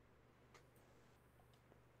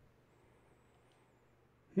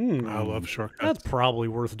 I love shortcuts. That's probably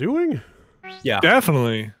worth doing. Yeah.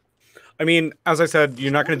 Definitely. I mean, as I said,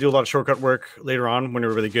 you're not going to do a lot of shortcut work later on when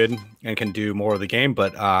you're really good and can do more of the game.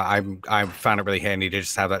 But I found it really handy to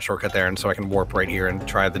just have that shortcut there, and so I can warp right here and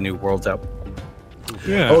try the new worlds out.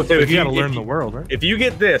 Yeah. Oh, so you got to learn the world, right? If you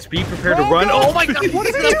get this, be prepared to run. Oh my god! What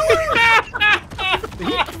is he doing?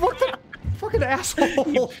 What the fucking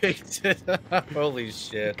asshole! He picked it up. Holy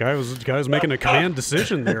shit! Guy was making a command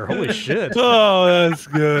decision there. Holy shit! Oh, that's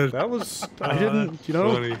good. That was I didn't. You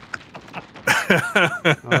know. Funny.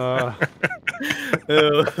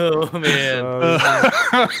 Oh man!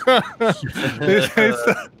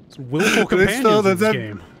 It's willful companions in this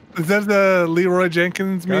game. Is that the Leroy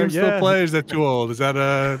Jenkins meme yeah. still play? Or is that too old? Is that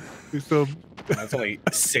you still? That's only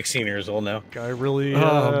 16 years old now. Guy really he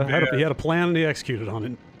had a plan and he executed on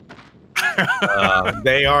it.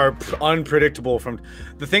 They are unpredictable. From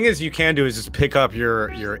the thing is, you can do is just pick up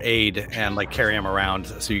your aid and like carry him around,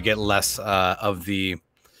 so you get less of the.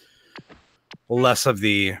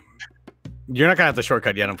 You're not gonna have the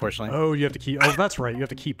shortcut yet, unfortunately. Oh, you have to keep. Oh, that's right. You have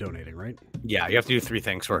to keep donating, right? Yeah, you have to do 3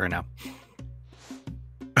 things for her now.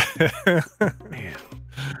 Man.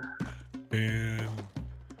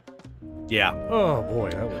 Yeah. Oh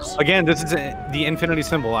boy, that was. Again, this is the infinity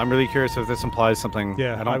symbol. I'm really curious if this implies something.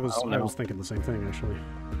 Yeah, I was know. thinking the same thing actually.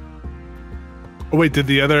 Oh wait, did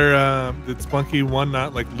the other did Spelunky 1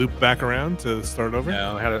 not like loop back around to start over?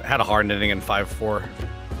 No, had a hard ending in 5-4.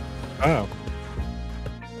 Oh.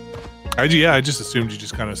 I just assumed you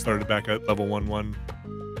just kind of started back at level 1-1.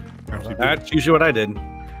 That's usually what I did.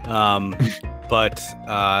 But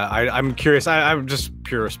I'm curious. I'm just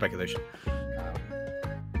pure speculation.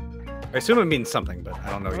 I assume it means something, but I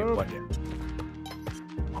don't know what yet.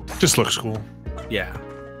 Just looks cool. Yeah.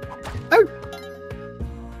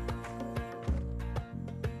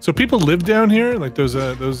 So people live down here? Like those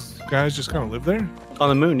guys just kind of live there? On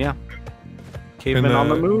the moon, yeah. Cavemen on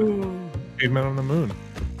the moon. Cavemen on the moon.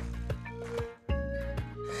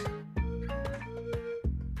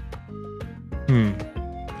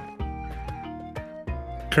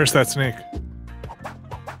 Curse that snake.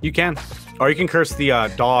 You can. Or you can curse the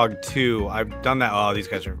dog, too. I've done that. Oh, these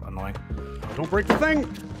guys are annoying. Oh, don't break the thing!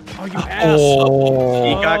 Oh, you ass! Oh,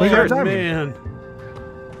 he got cursed, man.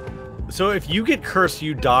 So if you get cursed,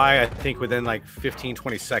 you die, I think, within like 15,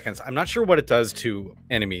 20 seconds. I'm not sure what it does to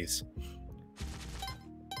enemies.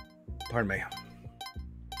 Pardon me.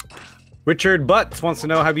 Richard Butts wants to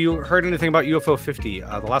know, have you heard anything about UFO 50?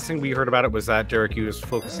 The last thing we heard about it was that Derek Yu was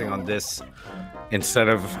focusing on this instead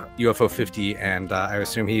of UFO 50, and I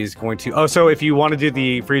assume he's going to... Oh, so if you want to do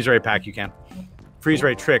the freeze ray pack, you can. Freeze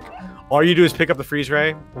ray trick. All you do is pick up the freeze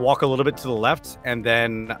ray, walk a little bit to the left, and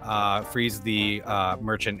then freeze the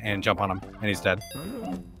merchant and jump on him, and he's dead.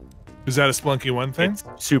 Is that a Spelunky 1 thing? It's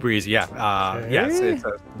super easy, yeah. Yeah, it's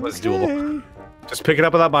doable. Just pick it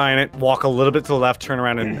up without buying it, walk a little bit to the left, turn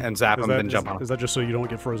around and zap him, then jump on him. Is that just so you don't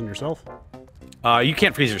get frozen yourself? You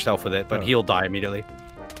can't freeze yourself with it, but he'll die immediately.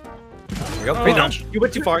 There we go. Oh. Wait, no, you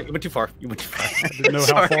went too far. You went too far. You went too far. I didn't know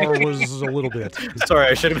how far was a little bit. Sorry,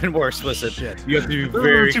 I should have been more explicit. Shit. You have to be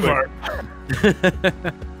very too quick.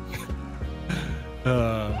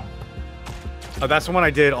 far. That's the one I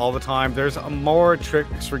did all the time. There's more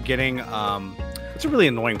tricks for getting. It's a really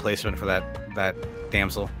annoying placement for that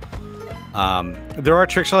damsel. There are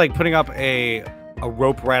tricks for like putting up a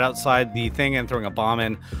rope right outside the thing and throwing a bomb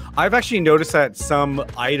in. I've actually noticed that some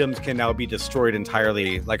items can now be destroyed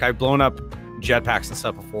entirely. Like I've blown up jetpacks and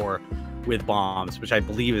stuff before with bombs, which I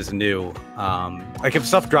believe is new. Like if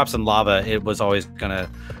stuff drops in lava, it was always gonna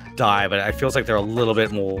die, but it feels like they're a little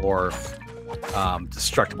bit more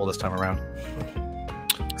destructible this time around.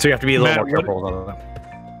 So you have to be a little more careful about them.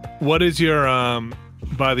 What is your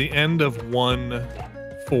by the end of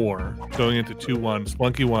 1-4 going into 2-1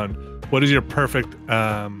 Spelunky 1? What is your perfect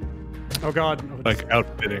Oh God. Like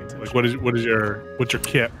outfitting. Like what's your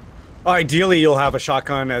kit? Ideally, you'll have a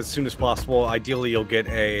shotgun as soon as possible. Ideally, you'll get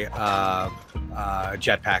a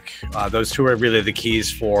jetpack. Those two are really the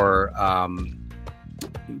keys for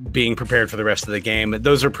being prepared for the rest of the game.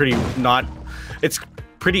 Those are it's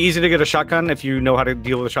pretty easy to get a shotgun if you know how to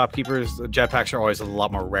deal with the shopkeepers. The jetpacks are always a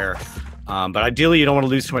lot more rare. But ideally, you don't want to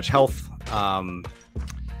lose too much health.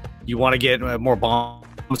 You want to get more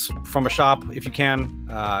bombs from a shop if you can.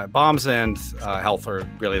 Bombs and health are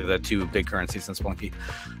really the two big currencies in Spelunky.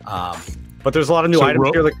 But there's a lot of new items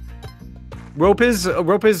here. Like rope is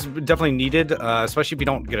definitely needed, especially if you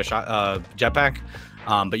don't get a jetpack.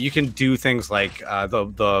 But you can do things like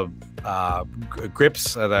the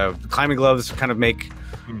grips, the climbing gloves, kind of make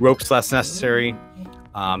ropes less necessary.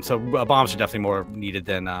 So bombs are definitely more needed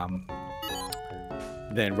than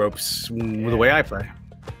ropes. The way I play.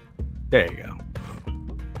 There you go.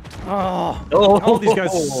 Oh, all these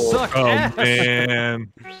guys suck. Oh ass.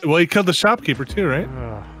 man! Well, he killed the shopkeeper too, right?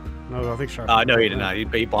 No, I think shopkeeper. No, he did not.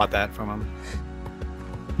 He bought that from him.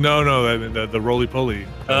 No, the roly poly.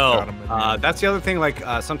 That's the other thing. Like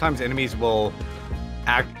sometimes enemies will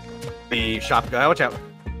act the shop. Watch out,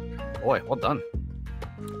 boy. Well done.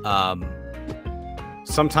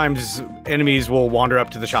 Sometimes enemies will wander up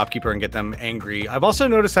to the shopkeeper and get them angry. I've also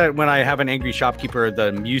noticed that when I have an angry shopkeeper,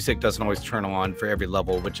 the music doesn't always turn on for every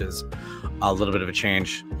level, which is a little bit of a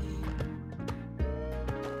change.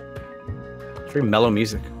 It's very mellow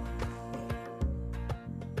music.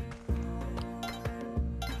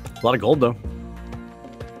 A lot of gold, though.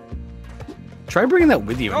 Try bringing that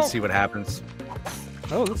with you and see what happens.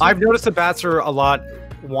 I've noticed the bats are a lot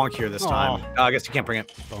wonkier this time. I guess you can't bring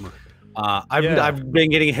it. Bummer. I've been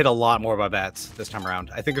getting hit a lot more by bats this time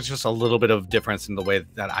around. I think it's just a little bit of difference in the way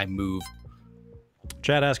that I move.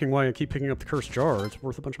 Chad asking why I keep picking up the cursed jar. It's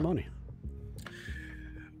worth a bunch of money.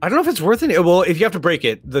 I don't know if it's worth it. Well, if you have to break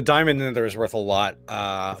it, the diamond in there is worth a lot.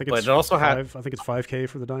 I think it's I think it's 5K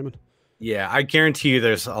for the diamond. Yeah, I guarantee you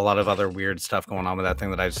there's a lot of other weird stuff going on with that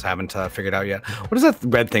thing that I just haven't figured out yet. What is that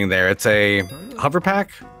red thing there? It's a hover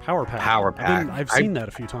pack? Power pack. Power pack. I've seen that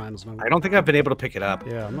a few times. I don't think I've been able to pick it up.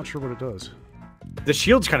 Yeah, I'm not sure what it does. The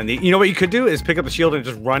shield's kind of neat. You know what you could do is pick up the shield and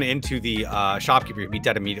just run into the shopkeeper. You'd be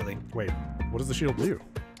dead immediately. Wait, what does the shield do?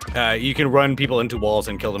 You can run people into walls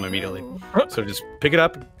and kill them immediately. So just pick it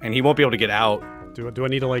up, and he won't be able to get out. Do I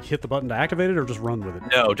need to like hit the button to activate it, or just run with it?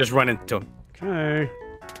 No, just run into him. Okay.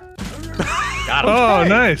 Got him. Oh,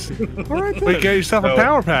 nice. All right, Wait, get yourself a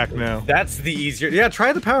power pack now. That's the easier. Yeah,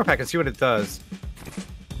 try the power pack and see what it does.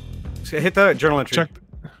 So hit the journal entry. Check.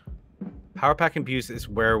 Power pack imbues is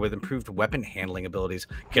where with improved weapon handling abilities.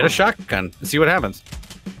 Get a shotgun and see what happens.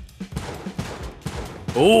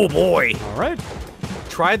 Oh boy. All right.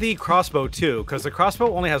 Try the crossbow too, because the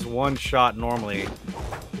crossbow only has one shot normally.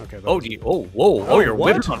 Okay. Whoa, you're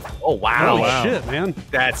whipped on. Oh wow. Holy shit, man.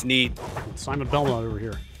 That's neat. Simon Belmont over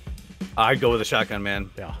here. I'd go with a shotgun, man.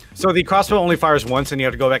 Yeah. So the crossbow only fires once, and you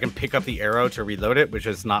have to go back and pick up the arrow to reload it, which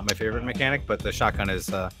is not my favorite mechanic. But the shotgun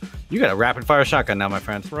is. You got a rapid fire shotgun now, my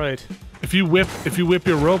friend. That's right. If you whip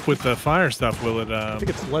your rope with the fire stuff, will it? I think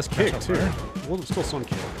it's less kick too. Well, it's still some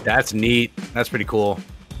kick. That's neat. That's pretty cool.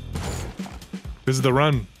 This is the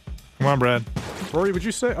run. Come on, Brad. Rory, would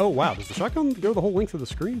you say? Oh wow, does the shotgun go the whole length of the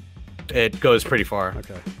screen? It goes pretty far.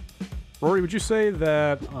 Okay. Rory, would you say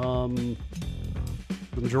that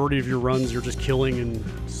the majority of your runs you're just killing and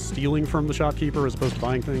stealing from the shopkeeper as opposed to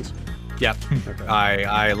buying things? Yep. Okay.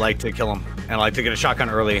 I like to kill him, and I like to get a shotgun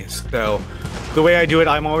early. So the way I do it,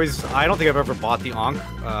 I don't think I've ever bought the Ankh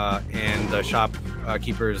in the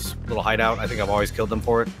shopkeeper's little hideout. I think I've always killed them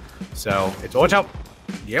for it. So it's watch out.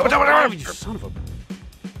 Yeah, watch out. You son of a... I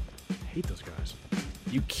hate those guys.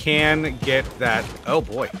 You can get that. Oh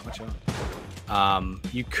boy, watch out.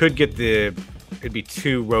 You could get the. It'd be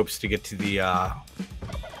 2 ropes to get to the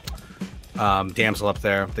damsel up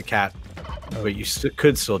there, the cat. But you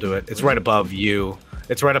could still do it. It's right above you.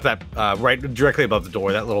 It's right up that, right directly above the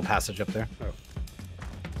door. That little passage up there.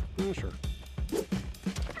 Oh, sure.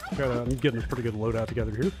 I'm getting a pretty good loadout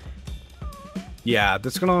together here. Yeah,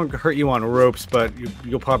 that's gonna hurt you on ropes, but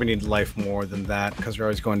you'll probably need life more than that because you're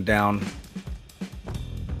always going down.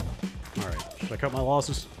 All right, should I cut my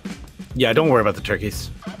losses? Yeah, don't worry about the turkeys.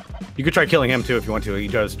 You could try killing him too if you want to. He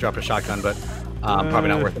does drop a shotgun, but probably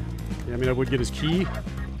not worth it. Yeah, I mean, I would get his key. You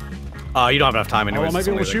don't have enough time anyways. Oh, I might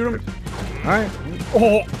be able to shoot him. All right.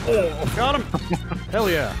 Oh, got him. Hell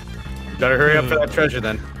yeah. Better hurry up for that treasure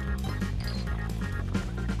then.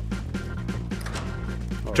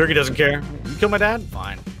 Turkey doesn't care. You kill my dad?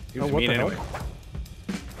 Fine. He was mean anyway.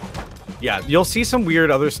 Yeah, you'll see some weird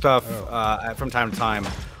other stuff from time to time.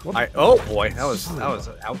 Oh boy, that was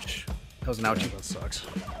ouch. That was an ouchie. That sucks.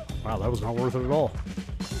 Wow, that was not worth it at all.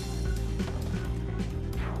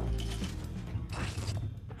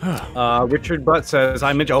 Richard Butt says,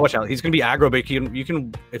 "I mentioned. Oh, watch out! He's gonna be aggro, but you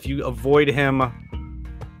can if you avoid him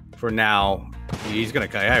for now, he's gonna.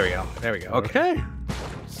 There we go. There we go. Okay.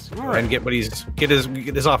 All right. And get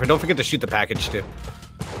his offer. Don't forget to shoot the package too.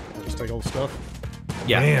 Just take all the stuff.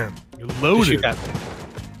 Yeah. Man, you're loaded.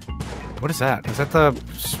 What is that? Is that the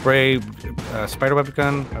spray spiderweb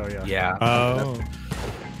gun? Oh yeah. Yeah. Oh.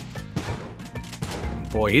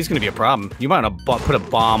 Boy, he's gonna be a problem. You might want to put a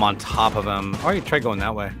bomb on top of him. Or you try going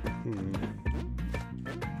that way.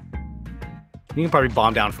 You can probably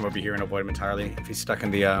bomb down from over here and avoid him entirely if he's stuck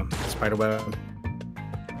in the spiderweb.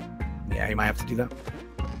 Yeah, he might have to do that.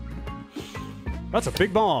 That's a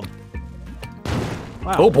big bomb.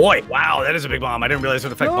 Wow. Oh boy! Wow, that is a big bomb. I didn't realize it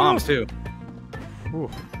would affect bombs too. Ooh.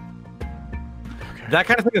 That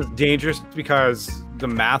kind of thing is dangerous because the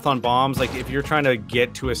math on bombs, like if you're trying to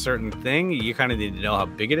get to a certain thing, you kind of need to know how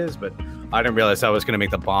big it is, but I didn't realize that was going to make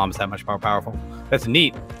the bombs that much more powerful. That's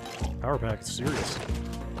neat. Power pack is serious.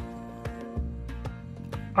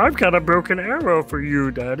 I've got a broken arrow for you,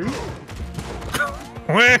 Daddy.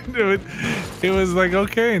 It was like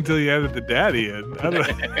okay until you added the daddy in. I don't know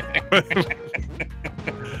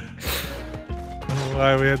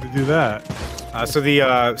why we had to do that. So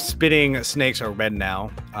the spitting snakes are red now.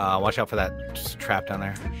 Watch out for that trap down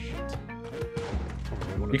there.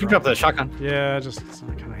 You can drop the shotgun. Yeah, I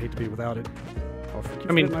kind of hate to be without it. Oh,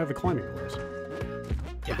 I mean, I have the climbing gloves.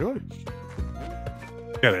 Yeah. Do I?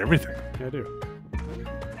 Got everything. Yeah, I do.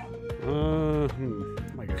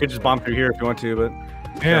 You could just bomb through here if you want to, but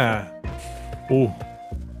yeah. Ooh.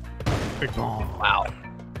 Big bomb. Wow.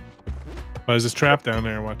 Oh, there's this trap down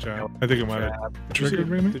there. Watch out. I think it might have triggered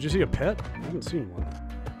me. Did you see a pet? I haven't seen one.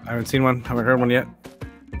 I haven't seen one. Haven't heard one yet.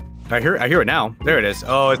 I hear it now. There it is.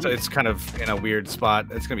 Oh, it's kind of in a weird spot.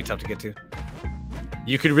 It's gonna be tough to get to.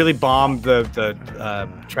 You could really bomb the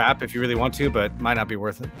trap if you really want to, but might not be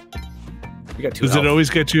worth it. You got 2 Does health. it always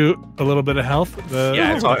get you a little bit of health?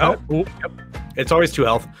 Yeah, it's always 2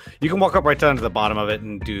 health. You can walk up right down to the bottom of it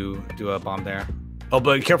and do a bomb there. Oh,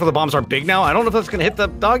 but careful, the bombs are big now. I don't know if that's gonna hit the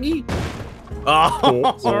doggy.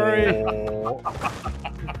 Oh, sorry.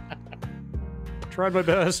 Tried my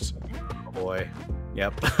best. Oh boy.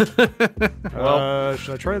 Yep. Well,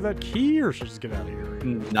 should I try that key or should I just get out of here?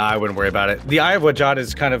 Nah, I wouldn't worry about it. The Eye of Wajad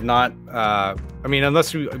is kind of not. I mean,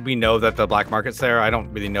 unless we know that the black market's there, I don't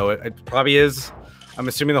really know it. It probably is. I'm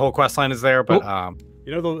assuming the whole quest line is there, but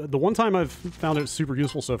you know, the one time I've found it super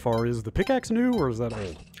useful so far is the pickaxe new or is that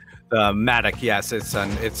old? The Matic, yes, it's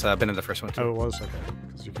been in the first one too. Oh, it was okay.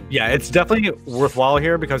 Yeah, it's definitely worthwhile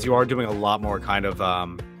here because you are doing a lot more kind of.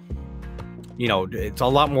 You know, it's a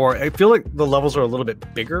lot more. I feel like the levels are a little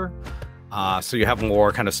bit bigger, so you have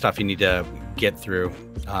more kind of stuff you need to get through.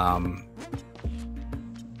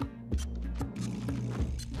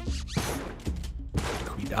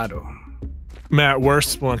 Cuidado. Matt,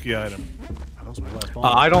 worst Spelunky item. That was my last bomb.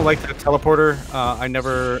 I don't like the teleporter. I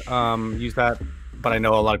never use that, but I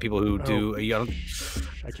know a lot of people who do.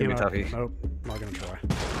 I can't. Toughy. Nope, not gonna try.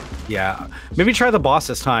 Yeah, maybe try the boss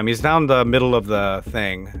this time. He's down the middle of the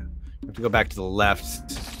thing. You have to go back to the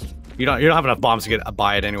left. You don't have enough bombs to get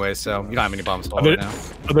by it anyway, so you don't have any bombs at all right now.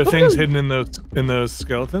 Are there things hidden in those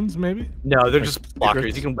skeletons? Maybe. No, they're just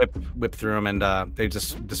blockers. You can whip through them, and they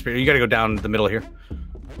just disappear. You got to go down the middle here.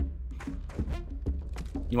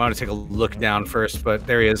 You want to take a look down first, but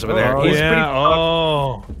there he is over there. He's pretty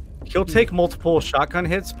tough. He'll take multiple shotgun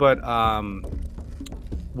hits, but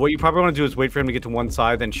what you probably want to do is wait for him to get to one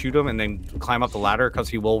side, then shoot him, and then climb up the ladder because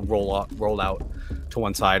he will roll out to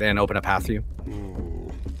one side and open a path for you.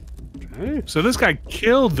 Okay. So this guy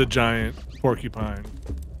killed the giant porcupine.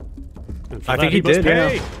 I think he did.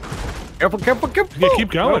 Yeah. Careful! Yeah,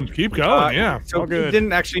 keep going. Keep going. Yeah. So he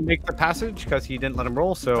didn't actually make the passage because he didn't let him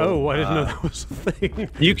roll. So oh, I didn't know that was a thing.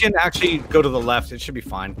 You can actually go to the left. It should be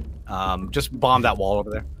fine. Just bomb that wall over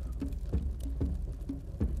there.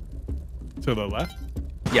 To the left?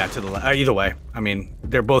 Yeah, to the left. Either way. I mean,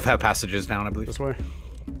 they both have passages down, I believe. This way?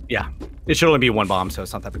 Yeah. It should only be one bomb, so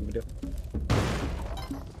it's not that big of a deal.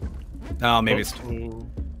 Oh, maybe it's...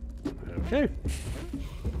 Okay.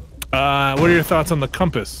 What are your thoughts on the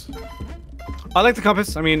compass? I like the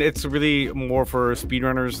compass. I mean, it's really more for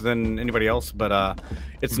speedrunners than anybody else, but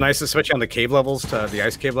it's nice, especially on the cave levels, the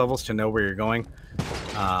ice cave levels, to know where you're going.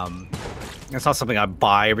 It's not something I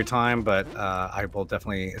buy every time, but I will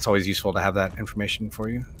definitely. It's always useful to have that information for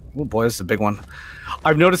you. Oh boy, this is a big one.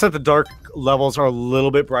 I've noticed that the dark levels are a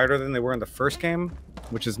little bit brighter than they were in the first game,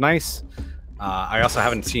 which is nice. I also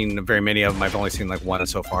haven't seen very many of them. I've only seen like one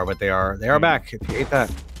so far, but they are back. If you hate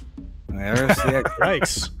that, There's the exit.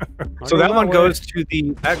 Yikes. So Not that going one goes to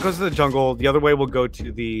the jungle. The other way will go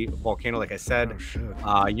to the volcano, like I said. Oh,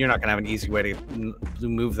 shit. You're not gonna have an easy way to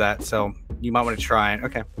move that, so you might want to try it.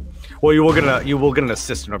 Okay. Well, you will get an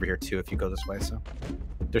assistant over here too if you go this way. So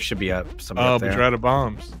there should be somebody up but there. you're out of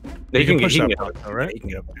bombs. You can push get that up, button, though, right? Yeah, you can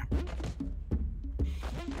get up there.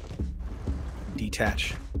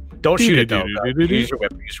 Detach. Don't shoot it though. Use your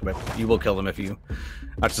whip. Use your whip. You will kill them if you.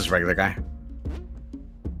 That's just a regular guy.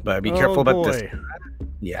 But be careful about this.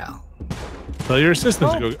 Yeah. Tell your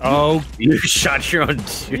assistant to go. Oh, You shot your own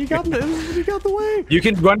dude. You got the way. You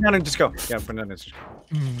can run down and just go. Yeah, run down and just go.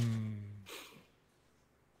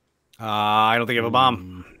 I don't think you have a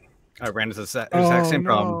bomb. I ran into the exact same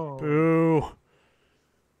problem. Boo.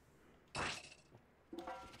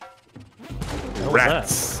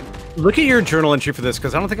 rats. Look at your journal entry for this,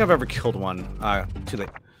 because I don't think I've ever killed one. Too late.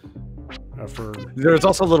 There's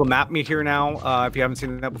also a little map meet here now. If you haven't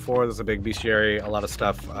seen that before, there's a big bestiary, a lot of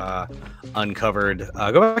stuff uncovered.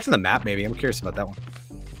 Go back to the map, maybe. I'm curious about that one.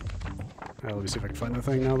 Let me see if I can find the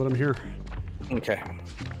thing now that I'm here. Okay.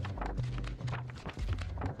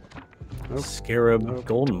 Nope. Scarab, Nope.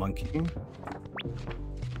 golden monkey.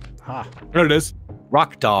 Ha. There it is.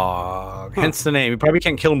 Rock dog. Hence the name. You probably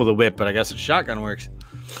can't kill him with a whip, but I guess a shotgun works.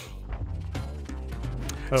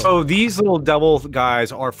 Oh. So these little devil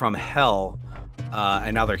guys are from hell,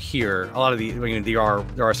 and now they're here. A lot of the, I mean, there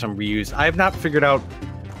are some reused. I have not figured out.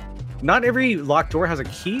 Not every locked door has a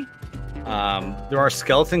key. There are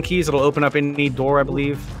skeleton keys that'll open up any door, I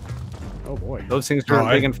believe. Oh boy. Those things are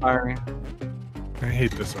big and fiery. I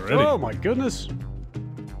hate this already. Oh my goodness.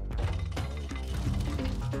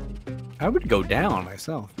 I would go down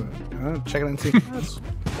myself, but check it out and see. That's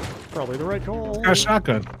probably the right call. Got a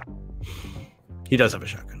shotgun. He does have a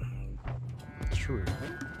shotgun. True.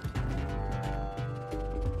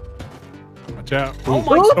 Watch out. Oh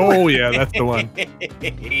my Oh yeah, that's the one.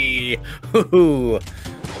 Ooh.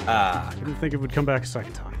 Didn't think it would come back a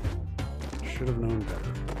second time. Should have known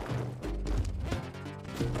better.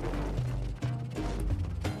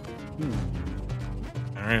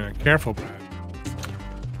 All right, careful, Brad.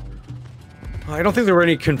 I don't think there were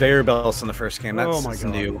any conveyor belts in the first game. That's Oh my God.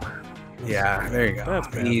 new. Yeah, there you go. That's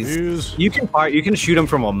bad He's- news. You can fire. You can shoot him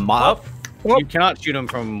from a mop. You cannot shoot him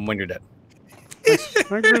from when you're dead. Thanks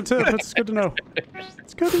for the tip. That's good to know.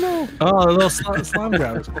 It's good to know. Oh, a little slime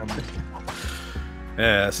grab.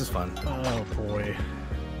 Yeah, this is fun. Oh boy.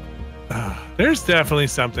 There's definitely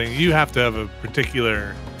something you have to have a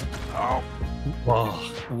particular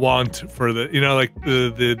want for the, you know, like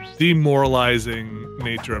the demoralizing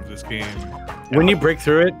nature of this game. When you break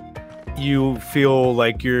through it, you feel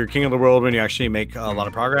like you're king of the world when you actually make a lot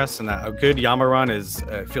of progress. And a good Yama run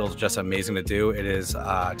feels just amazing to do. It is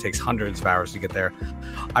takes hundreds of hours to get there.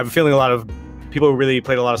 I have a feeling a lot of people who really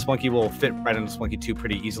played a lot of Spelunky will fit right into Spelunky 2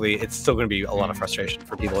 pretty easily. It's still going to be a lot of frustration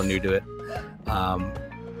for people new to it.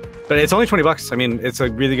 But it's only $20. I mean, it's a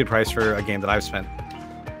really good price for a game that I've spent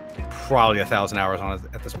probably 1,000 hours on it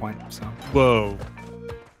at this point. So. Whoa.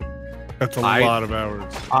 That's a lot of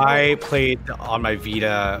hours. I played on my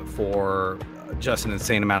Vita for just an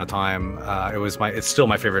insane amount of time. It's still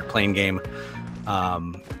my favorite playing game.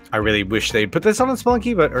 I really wish they'd put this on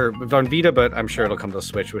Spelunky, or on Vita, but I'm sure it'll come to the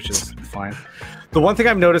Switch, which is fine. The one thing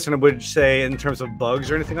I've noticed, and I would say in terms of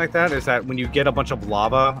bugs or anything like that, is that when you get a bunch of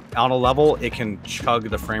lava on a level, it can chug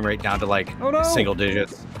the frame rate down to like single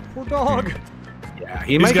digits. Poor dog. Yeah,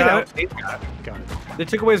 he might get got out. He's got it. They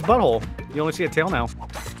took away his butthole. You only see a tail now.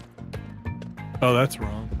 Oh, that's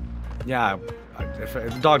wrong. Yeah, if the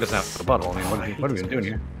dog doesn't have a butthole, I mean, what are we even doing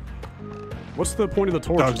here? What's the point of the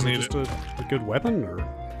torch? Dogs Is it need just a good weapon, or?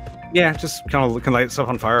 Yeah, just kind of can light stuff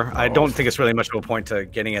on fire. I don't think it's really much of a point to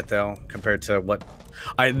getting it though, compared to what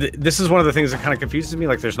this is one of the things that kind of confuses me.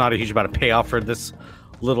 Like, there's not a huge amount of payoff for this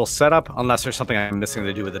little setup, unless there's something I'm missing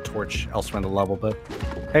to do with the torch elsewhere in the level. But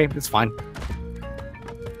hey, it's fine.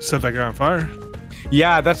 Set that guy on fire.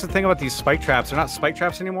 Yeah, that's the thing about these spike traps. They're not spike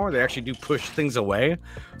traps anymore. They actually do push things away.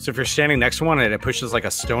 So if you're standing next to one and it pushes like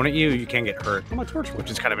a stone at you, you can get hurt. Oh, my torch, which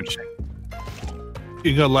is kind of interesting.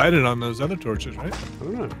 You can go light it on those other torches, right? I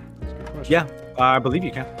don't know. That's a good question. Yeah, I believe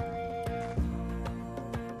you can.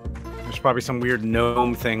 There's probably some weird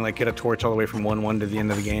gnome thing, like get a torch all the way from 1-1 to the end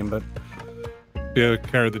of the game, but yeah,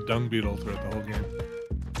 carry the dung beetle throughout the whole game.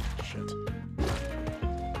 Shit.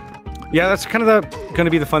 Yeah, that's kind of going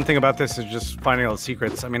to be the fun thing about this, is just finding all the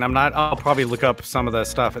secrets. I mean, I'll probably look up some of the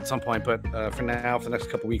stuff at some point, but for now, for the next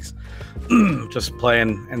couple weeks, just play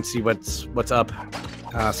and see what's up.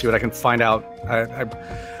 See what I can find out.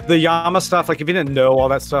 The Yama stuff, like if you didn't know all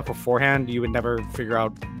that stuff beforehand, you would never figure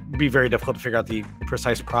out be very difficult to figure out the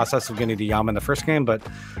precise process of getting to Yama in the first game, but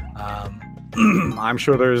I'm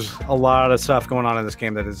sure there's a lot of stuff going on in this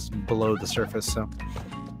game that is below the surface.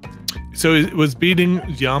 So was beating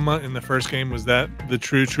Yama in the first game, was that the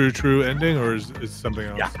true ending, or is something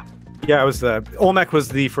else? Yeah, it was Olmec was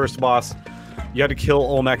the first boss. You had to kill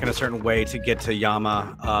Olmec in a certain way to get to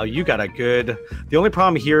Yama. You got a good... The only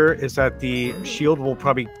problem here is that the shield will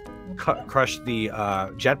probably crush the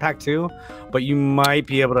jetpack too, but you might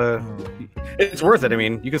be able to... It's worth it. I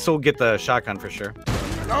mean, you can still get the shotgun for sure.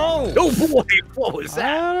 Oh! Oh boy, what was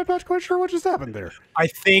that? I'm not quite sure what just happened there. I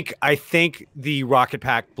think the rocket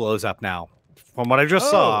pack blows up now. From what I just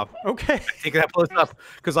saw, okay. I think that blows up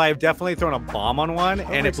because I have definitely thrown a bomb on one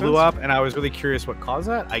and it blew up, and I was really curious what caused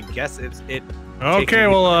that. I guess it's it. Okay,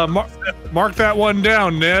 well, mark that one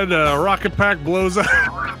down, Ned. Rocket pack blows up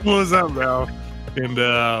now,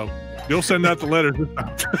 and you'll send out the letter this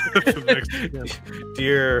time.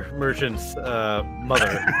 Dear merchant's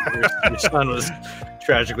mother, your son was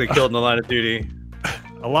tragically killed in the line of duty.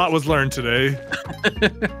 A lot was learned today.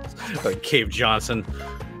 Cave Johnson.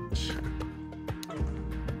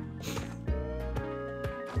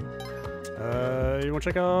 You want to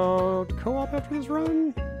check out co-op after this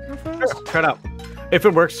run? Real fast? Sure, try it out. If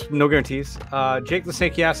it works, no guarantees. Jake the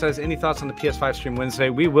Snakey Ass says, any thoughts on the PS5 stream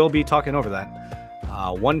Wednesday? We will be talking over that.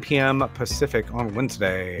 1 p.m. Pacific on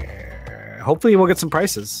Wednesday. Hopefully we'll get some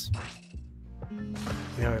prices.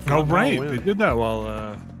 Yeah, oh, right. They did that while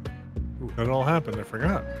that all happened. I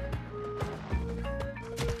forgot.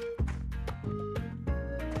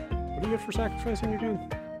 What do you get for sacrificing again?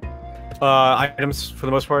 Items for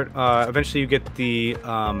the most part. Eventually you get the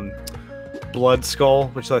blood skull,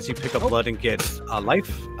 which lets you pick up blood and get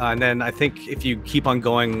life. And then I think if you keep on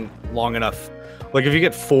going long enough, like if you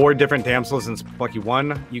get 4 different damsels in Spelunky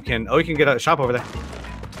 1, you can get a shop over there.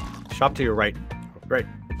 Shop to your right. Right.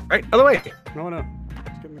 Other way. No. Let's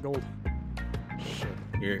get in the gold. Shit.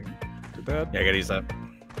 Here. Did that? Yeah, I gotta use that.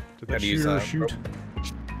 Did that shooter shoot?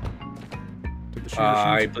 Did the shooter shoot?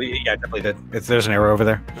 I believe, yeah, I definitely did. There's an arrow over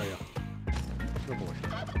there. Oh, yeah. Oh,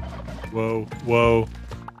 boy. Whoa.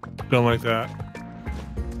 Don't like that.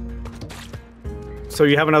 So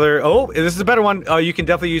you have another... Oh, this is a better one. You can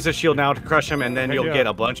definitely use a shield now to crush him, and then you'll get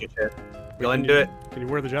a bunch of shit. You'll into it. Can you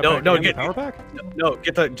wear the jetpack and the power pack? No,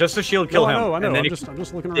 get just the shield, kill him. I know. And then I'm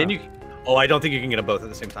just looking around. Oh, I don't think you can get them both at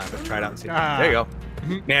the same time. Let's try it out and see. There you go.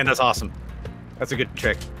 Man, that's awesome. That's a good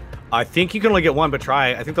trick. I think you can only get one, but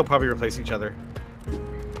try. I think they'll probably replace each other.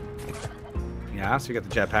 Yeah, so you get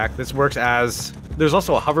the jetpack. This works as... There's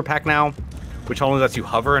also a hover pack now, which only lets you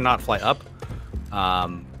hover and not fly up.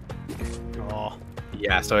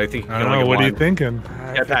 Yeah, so I think you can I don't know. What are you thinking?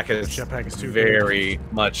 Jetpack is too very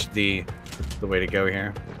much the way to go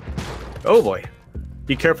here. Oh boy.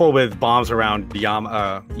 Be careful with bombs around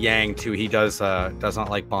Yang too. He does not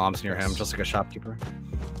like bombs near him, just like a shopkeeper.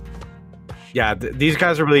 Yeah, these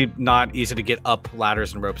guys are really not easy to get up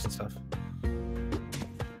ladders and ropes and stuff.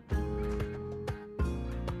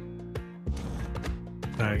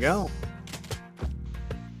 There you go.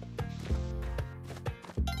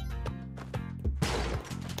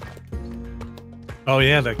 Oh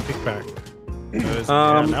yeah, that kickback.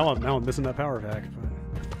 Now I'm missing that power pack.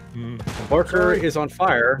 Barker is on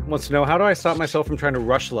fire. Wants to know, how do I stop myself from trying to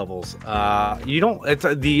rush levels? You don't. It's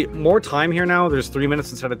the more time here now. There's 3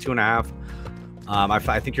 minutes instead of 2.5.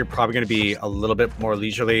 I think you're probably going to be a little bit more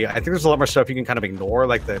leisurely. I think there's a lot more stuff you can kind of ignore.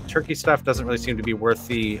 Like the turkey stuff doesn't really seem to be worth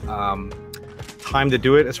the time to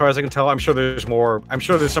do it, as far as I can tell. I'm sure there's more. I'm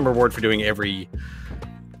sure there's some reward for doing every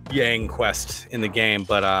Yang quest in the game,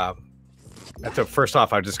 but first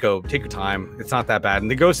off, I'd just go take your time. It's not that bad,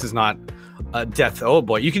 and the ghost is not death. Oh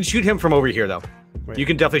boy, you can shoot him from over here though. Wait. You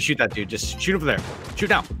can definitely shoot that dude. Just shoot him from there. Shoot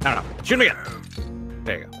down. No. Shoot him again.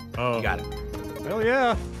 There you go. Oh, you got it. Hell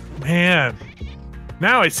yeah, man.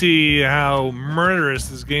 Now I see how murderous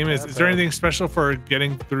this game is. Is there anything special for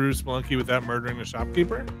getting through Spelunky without murdering the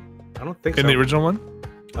shopkeeper? I don't think so. In the original one?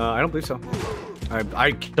 I don't believe so.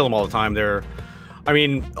 I kill them all the time. I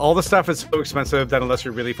mean, all the stuff is so expensive that unless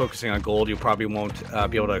you're really focusing on gold, you probably won't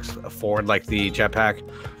be able to afford like the jetpack.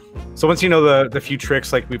 So once you know the few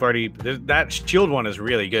tricks, like that shield one is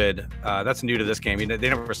really good. That's new to this game. They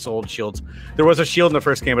never sold shields. There was a shield in the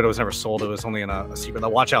first game, but it was never sold. It was only in a secret. Now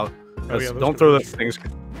watch out. Don't throw those things.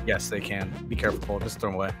 Yes, they can. Be careful. Just throw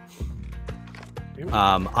them away.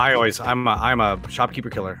 I'm a shopkeeper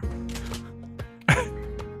killer.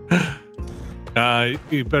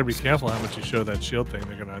 You better be careful how much you show that shield thing.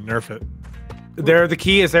 They're gonna nerf it. The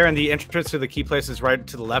key is there, and the entrance to the key place is right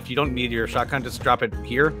to the left. You don't need your shotgun, just drop it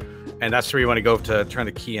here, and that's where you want to go to turn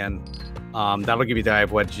the key in. That'll give you the Eye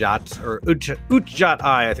of Wedjat, or Utjat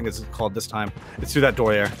Eye, I think it's called this time. It's through that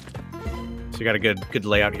door there. So you got a good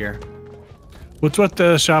layout here. What's with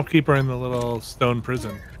the shopkeeper in the little stone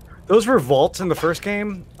prison? Those were vaults in the first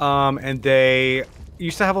game, and they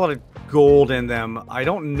used to have a lot of gold in them. I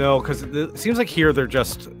don't know, because it seems like here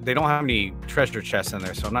they don't have any treasure chests in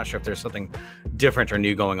there, so I'm not sure if there's something different or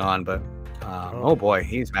new going on, but oh boy,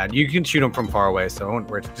 he's mad. You can shoot him from far away, so don't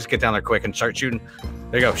worry. Just get down there quick and start shooting.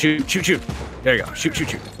 There you go. Shoot. There you go.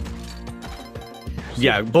 Shoot.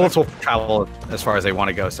 Yeah, bullets will travel as far as they want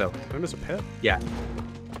to go, so. Did I miss a pet? Yeah.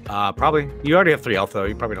 Probably. You already have 3 health, though.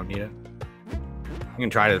 You probably don't need it. You can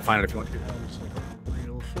try to find it if you want to.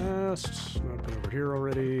 Real fast. Not been over here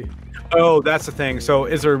already. Oh, that's the thing. So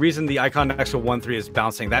is there a reason the icon next to 1-3 is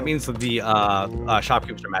bouncing? That means that the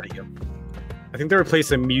shopkeepers are mad at you. I think they replaced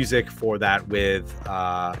the music for that with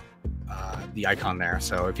the icon there.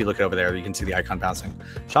 So if you look over there, you can see the icon bouncing.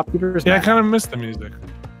 Shopkeepers. Yeah, mad. I kind of missed the music.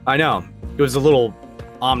 I know. It was a little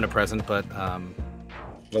omnipresent, but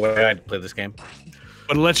the way I play this game.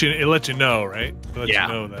 But it lets you know, right? It lets Yeah.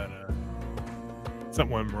 you know that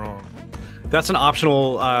something went wrong. That's an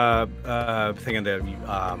optional thing in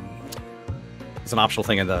the. It's an optional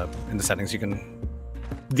thing in the settings. You can.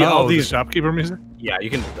 All the these shopkeeper music. Yeah, you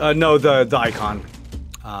can. No, the icon.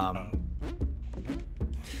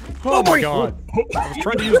 Oh my god! I was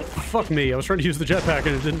trying to use. Fuck me! I was trying to use the jetpack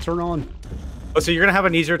and it didn't turn on. Oh, so you're gonna have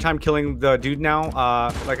an easier time killing the dude now.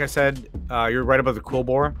 Like I said, you're right above the cool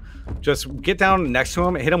bore. Just get down next to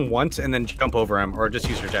him, hit him once, and then jump over him, or just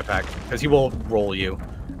use your jetpack, because he will roll you.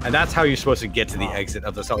 And that's how you're supposed to get to the exit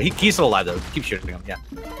of the cell. He's still alive though. Keep shooting him. Yeah.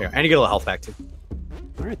 Here. And you get a little health back too.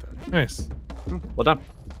 All right then. Nice. Well done.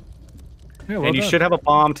 Yeah, well And you done. should have a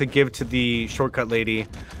bomb to give to the shortcut lady.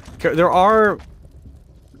 There are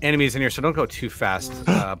enemies in here, so don't go too fast.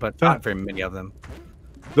 But not very many of them.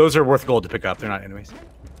 Those are worth gold to pick up. They're not enemies.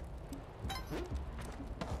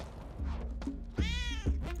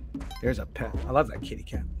 There's a pet. I love that kitty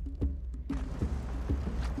cat.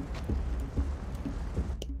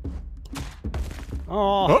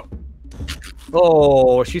 Oh.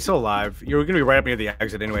 Oh, she's still alive. You're gonna be right up near the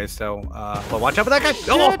exit anyway, so but watch out for that guy.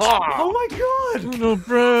 Oh my god! No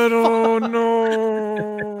bread. Oh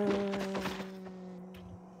no.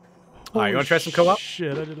 Alright, you wanna try some co-op?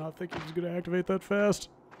 Shit, I did not think he was gonna activate that fast.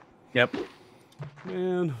 Yep.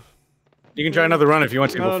 Man. You can try another run if you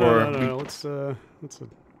want to before No. Let's Alright.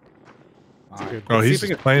 Oh, Let's see he's if we just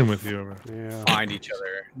can playing with you over. yeah. find each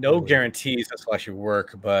other. No guarantees this will actually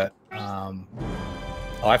work, but I'll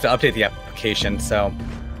have to update the application, so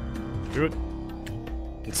Do it.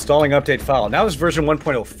 installing update file. Now it's version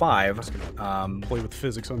 1.05. Play with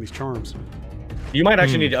physics on these charms. You might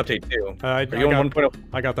actually need to update too. I Are you on 1.0?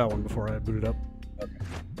 I got that one before I booted up. Okay.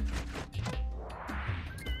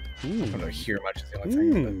 Ooh. I don't hear much is the only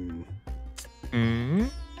thing. Mm-hmm.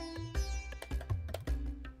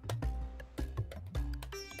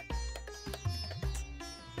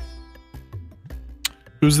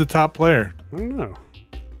 Who's the top player? I don't know.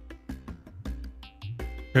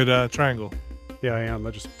 Hit triangle. Yeah, I am.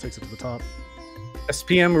 That just takes it to the top. But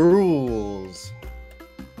SPM rules.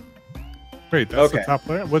 Wait, that's Okay. the top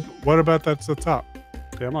player? What about that's the top?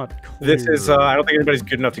 Yeah, I'm not clear. This is, I don't think anybody's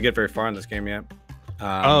good enough to get very far in this game yet. Oh,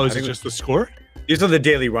 I is it think just the score? These are the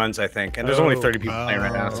daily runs, I think, and there's only 30 people Oh, playing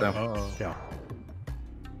right now, so. oh. Yeah.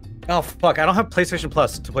 Oh, fuck, I don't have PlayStation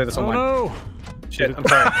Plus to play this Oh online. no! Shit, I'm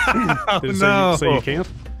sorry. Oh, Did it no. say you can't?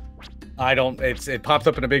 I don't, it pops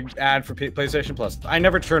up in a big ad for PlayStation Plus. I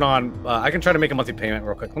never turn on, I can try to make a monthly payment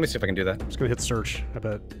real quick. Let me see if I can do that. I'm just gonna hit search. I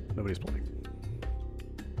bet nobody's playing.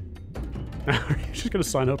 Are you just gonna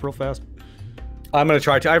sign up real fast? I'm gonna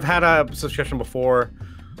try to. I've had a subscription before.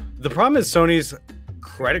 The problem is Sony's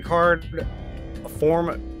credit card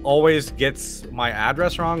form always gets my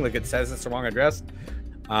address wrong. Like it says it's the wrong address.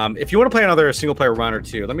 If you want to play another single player run or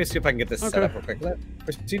two, let me see if I can get this set Okay. up real quick.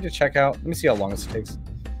 Proceed to check out. Let me see how long this takes.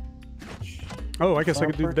 Oh, I guess I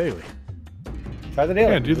could do the daily. Try the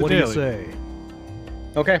daily. Yeah, do the What daily. do you say?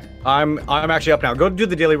 Okay, I'm actually up now. Go do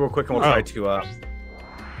the daily real quick, and we'll Oh. try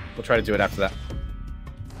to do it after that.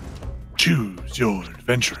 Choose your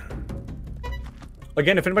adventure.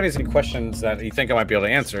 Again, if anybody has any questions that you think I might be able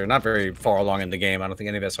to answer, not very far along in the game, I don't think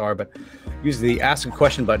any of us are, but use the ask a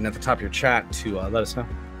question button at the top of your chat to let us know.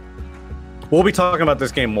 We'll be talking about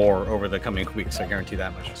this game more over the coming weeks, I guarantee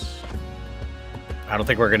that much. I don't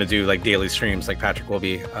think we're going to do like daily streams like Patrick will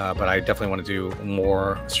be, but I definitely want to do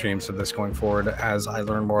more streams of this going forward as I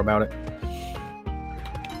learn more about it.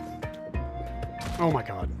 Oh my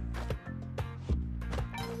god.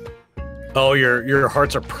 Oh, your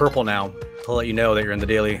hearts are purple now to let you know that you're in the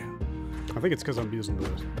daily. I think it's because I'm using the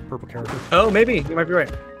purple character. Oh, maybe you might be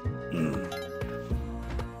right.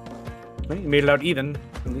 Well, you made it out even,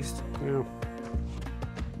 at least. Yeah.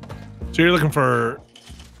 So you're looking for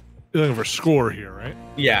score here, right?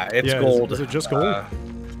 Yeah, it's Yeah, gold. Is it just gold?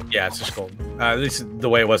 Yeah, it's just gold. At least the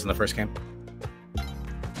way it was in the first game.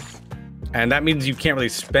 And that means you can't really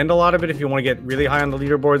spend a lot of it if you want to get really high on the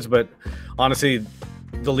leaderboards. But honestly,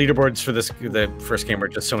 the leaderboards for the first game were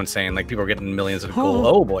just so insane. Like people are getting millions of gold.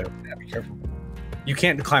 Oh boy, yeah, be careful. You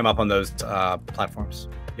can't climb up on those platforms.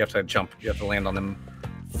 You have to jump. You have to land on them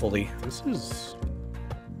fully. This is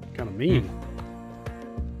kind of mean.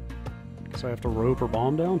 Guess I have to rope or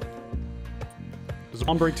bomb down. Does the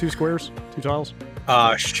bomb break 2 squares? 2 tiles?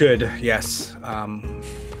 Should, yes.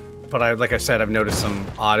 But like I said, I've noticed some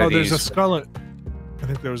oddities. Oh, there's a skull. I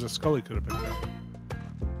think there was a skull he could have picked up.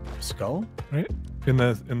 Skull? Right? In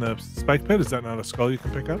the spike pit, is that not a skull you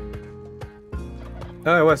can pick up?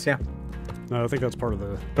 Oh, it was, yeah. No, I think that's part of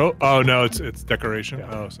the... Oh no, it's decoration. Yeah.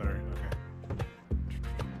 Oh, sorry. Okay.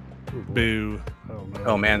 Oh, boy. Boo. Oh, no.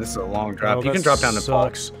 Oh man, this is a long drop. Oh, you can that drop down the ball.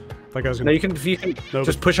 sucks. That guy's No, gonna... you can No,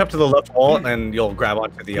 just push up to the left wall and you'll grab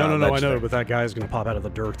onto the No, I ledge know, there. but that guy's gonna pop out of the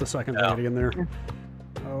dirt the second I get in there.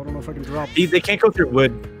 Oh, I don't know if I can drop. They can't go through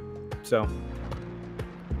wood, so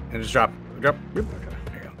and just drop. Okay. There you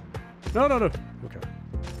go. No. Okay.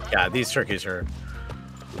 Yeah, these turkeys are.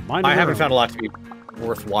 Mine I haven't found a lot to be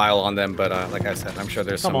worthwhile on them, but like I said, I'm sure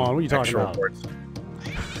there's Come some on, what are you talking extra about? rewards.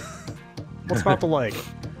 What's not to like?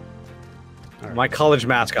 Right. My college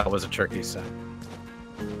mascot was a turkey, so.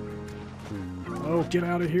 Oh, get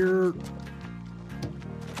out of here!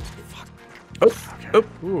 Oh, Okay. oh.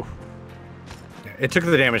 Ooh. It took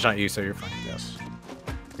the damage, not you, so you're fine. Yes.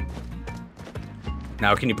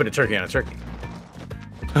 Now, can you put a turkey on a turkey?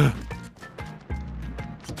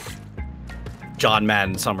 John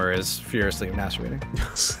Madden Summer is furiously masturbating.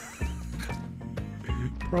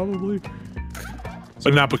 Probably.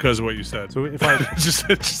 But not because of what you said. So if I just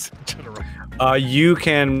in general. You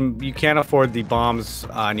can't afford the bombs,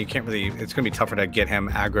 and you can't really. It's gonna be tougher to get him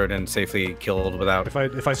aggroed and safely killed without.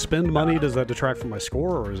 if I spend money, does that detract from my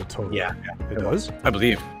score, or is it total? Yeah, It does. I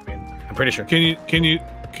believe. I'm pretty sure. Can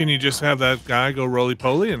you just have that guy go roly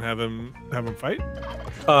poly and have him fight?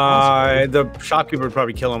 The shopkeeper would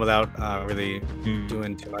probably kill him without really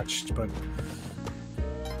doing too much, but.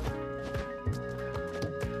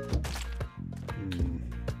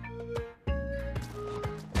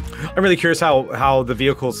 I'm really curious how the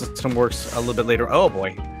vehicle system works a little bit later. Oh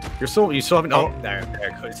boy, you still haven't. Oh, there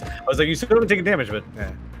it goes. I was like, you still haven't taken damage, but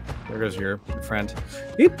yeah, there goes your friend.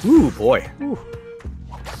 Ooh boy. Ooh.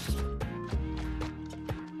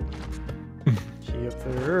 Key up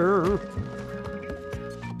there.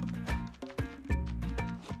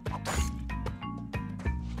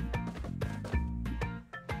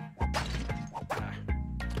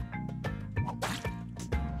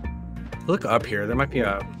 Look up here. There might be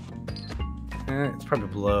a. It's probably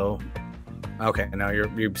below. Okay, now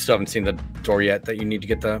you still haven't seen the door yet that you need to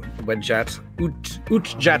get the wedge jet.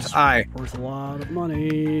 Oot jet eye. Worth a lot of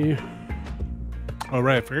money. Oh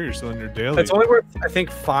right, I figure you're still in your daily. It's only worth I think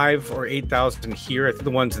 5,000 or 8,000 here. I think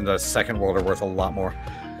the ones in the second world are worth a lot more.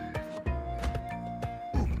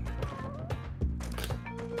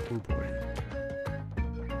 Oh boy.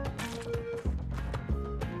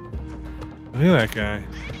 Look at that guy.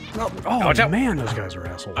 Oh Watch out. man, those guys are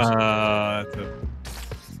assholes.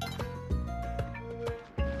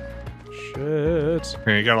 Shit.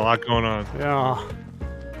 Okay, you got a lot going on. Yeah.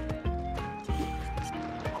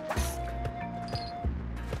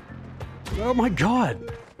 Oh my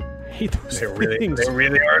god. I hate those They really things.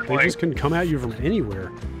 are. They just can come at you from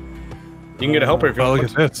anywhere. You can get a helper if you Oh, want.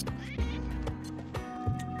 look at this.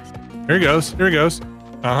 Here he goes. Here he goes.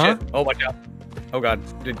 Uh-huh. Shit. Oh, watch out. Oh god.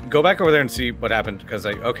 Go back over there and see what happened because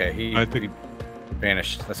okay, he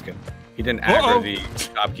vanished. That's good. He didn't aggro the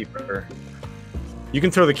shopkeeper. You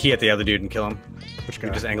can throw the key at the other dude and kill him. Which You guy?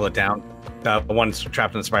 can just angle it down. The one's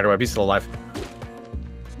trapped in the spider web. He's still alive.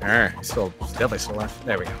 He's definitely still alive.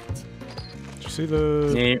 There we go. Did you see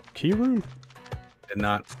the key room? Did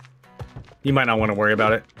not. You might not want to worry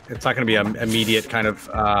about it. It's not going to be an immediate kind of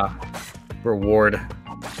reward.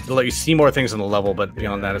 It'll let you see more things in the level, but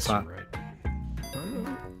beyond that, it's not. Right.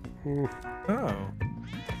 Oh.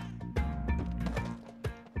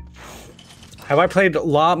 Have I played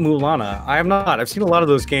La Mulana? I have not. I've seen a lot of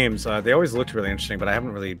those games. They always looked really interesting, but I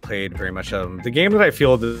haven't really played very much of them. The game that I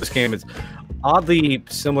feel this game is oddly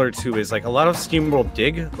similar to is like a lot of SteamWorld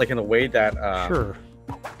Dig, like in a way that Sure.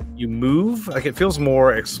 you move. Like it feels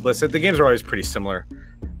more explicit. The games are always pretty similar,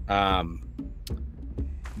 but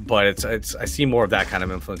it's I see more of that kind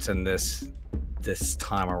of influence in this. this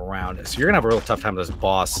time around. So you're gonna have a real tough time with this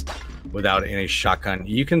boss without any shotgun.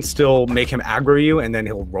 You can still make him aggro you, and then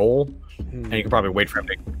he'll roll, and you can probably wait for him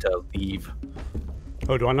to leave.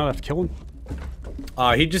 Oh, do I not have to kill him?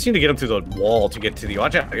 He just need to get him through the wall to get to the.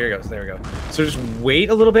 Watch out! Here he goes. There we go. So just wait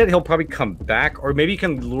a little bit. He'll probably come back, or maybe you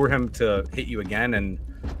can lure him to hit you again. And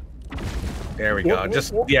there we go.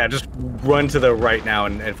 Just run to the right now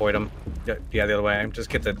and avoid him. Yeah, the other way. Just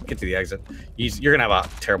get to the exit. You're gonna have a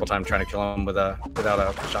terrible time trying to kill him without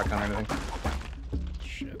a shotgun or anything.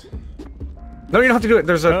 Shit. No, you don't have to do it.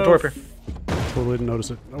 There's a door up here. Totally didn't notice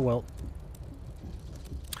it. Oh well.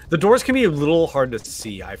 The doors can be a little hard to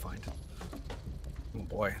see, I find. Oh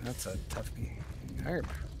boy, that's a toughie. Alright.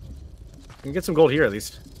 You can get some gold here at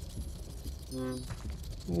least.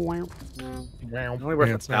 Wow. Only worth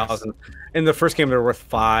 1,000. In the first game, they were worth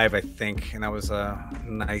 5, I think, and that was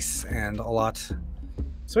nice and a lot.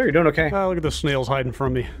 So you're doing okay. Oh, look at the snails hiding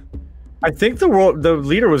from me. I think the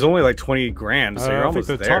leader was only like 20 grand, so you're almost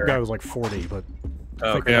there. I think the top guy was like 40, but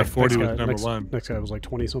yeah, 40 was number one. Next guy was like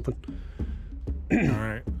 20 something. All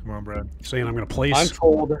right, come on, Brad. Saying I'm gonna place. I'm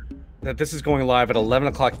told that this is going live at 11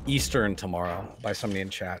 o'clock Eastern tomorrow by somebody in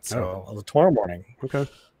chat. So tomorrow morning. Okay.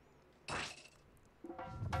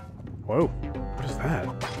 Whoa, what is that?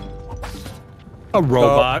 A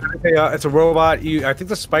robot. It's a robot. I think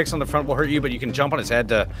the spikes on the front will hurt you, but you can jump on his head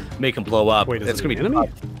to make him blow up. Wait, is it's it gonna an be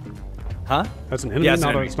enemy? Huh? That's an enemy. Yeah, it's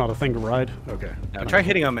It's not a thing to ride. Okay. No, try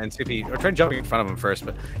hitting him and see if he, or try jumping in front of him first.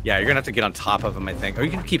 But yeah, you're gonna have to get on top of him, I think. Or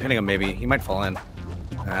you can keep hitting him. Maybe he might fall in.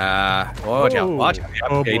 Watch out! Watch out! Yeah,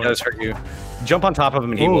 Oh, he boy. does hurt you. Jump on top of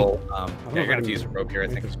him and he will. Yeah, you're gonna have to use a rope here, I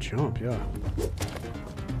Make think. this jump, yeah.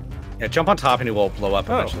 Yeah, jump on top and he will blow up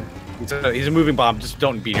eventually. He's a moving bomb. Just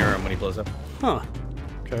don't be near him when he blows up. Huh.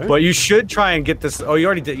 Okay. But you should try and get this. Oh, you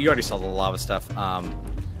already did. You already saw the lava stuff.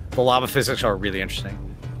 The lava physics are really interesting.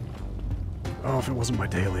 Oh, if it wasn't my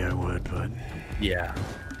daily, I would, but Yeah.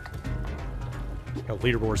 got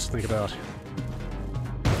leaderboards to think about.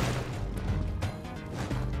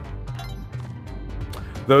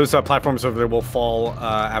 Those platforms over there will fall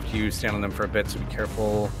after you stand on them for a bit, so be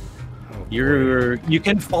careful. Oh, You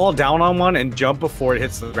can fall down on one and jump before it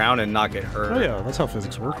hits the ground and not get hurt. Oh yeah, that's how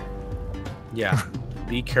physics work. Yeah.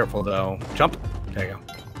 Be careful though. Jump. There you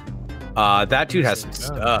go. That dude has some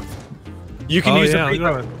stuff. You can use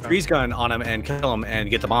a freeze gun on him and kill him and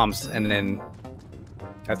get the bombs, and then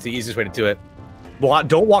that's the easiest way to do it.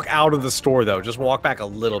 Don't walk out of the store though. Just walk back a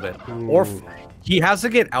little bit. Ooh. Or he has to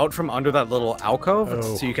get out from under that little alcove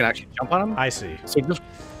so you can actually jump on him. I see. So just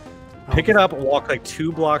pick it up, walk like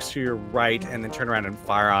 2 blocks to your right, and then turn around and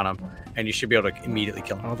fire on him, and you should be able to immediately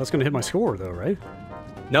kill him. Oh, that's gonna hit my score though, right?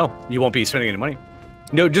 No, you won't be spending any money.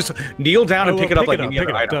 No, just kneel down and pick it up like any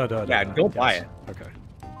other item. Yeah, don't buy it. Okay.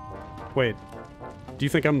 Wait. Do you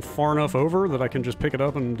think I'm far enough over that I can just pick it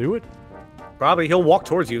up and do it? Probably. He'll walk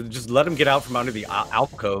towards you. Just let him get out from under the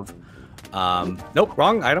alcove. Nope,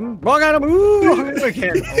 wrong item. Wrong item. Ooh, I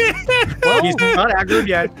can't. Well, he's not aggroed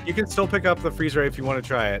yet. You can still pick up the freeze ray if you want to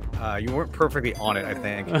try it. You weren't perfectly on it, I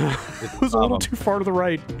think. It was a little too far to the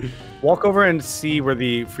right. Walk over and see where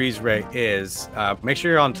the freeze ray is. Make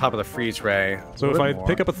sure you're on top of the freeze ray. So if I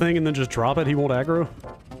pick up a thing and then just drop it, he won't aggro?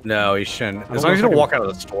 No, he shouldn't. As long as you don't walk out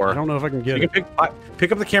of the store. I don't know if I can get you it. can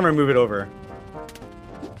pick up the camera and move it over.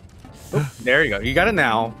 Oh, there you go. You got it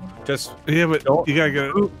now. Just Yeah, but you gotta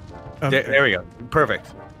get it. there we go. Perfect.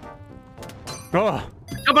 Oh,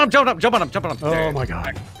 Jump on him, jump on him, jump on him, jump on him. Oh There. my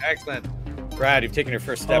God. Excellent. Brad, you've taken your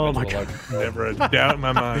first step Oh into my the God. large- Never a doubt in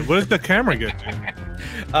my mind. What does the camera get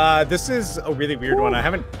to? This is a really weird one. I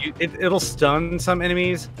haven't. It'll stun some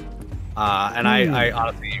enemies, and I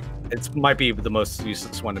honestly, it might be the most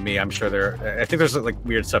useless one to me. I'm sure I think there's like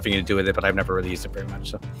weird stuff you can do with it, but I've never really used it very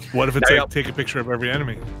much. So, What if it's There you like take a picture of every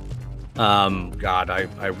enemy? God,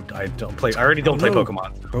 I don't play. I already don't play no.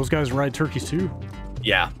 Pokemon. those guys ride turkeys too?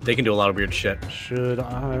 Yeah, they can do a lot of weird shit. Should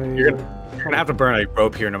I? You're gonna have to burn a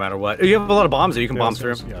rope here no matter what. You have a lot of bombs that you can bomb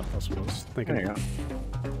through. Yeah, that's what I was thinking. There you go.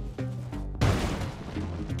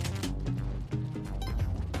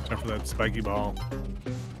 Time for that spiky ball.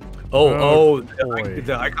 Oh, The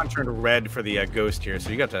boy. icon turned red for the ghost here, so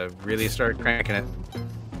you got to really start cranking it.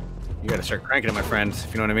 You got to start cranking it, my friends,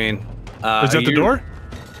 if you know what I mean. Is that the door?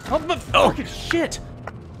 Oh, fucking shit!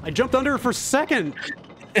 I jumped under it for a second,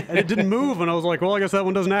 and it didn't move, and I was like, well, I guess that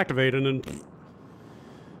one doesn't activate, and then...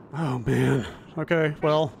 Oh, man. Okay,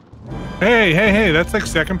 well... Hey, that's like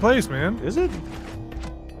second place, man. Is it?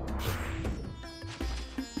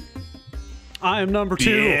 I am number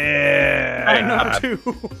 2. Yeah. I'm number 2.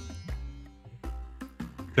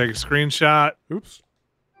 Take a screenshot. Oops.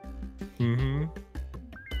 Mm-hmm.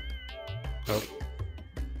 Oh.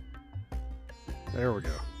 There we go.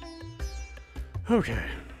 Okay.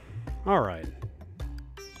 All right.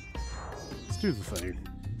 Let's do the thing.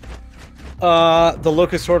 The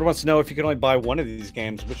Locust Sword wants to know if you could only buy one of these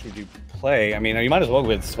games, which would you play? I mean, you might as well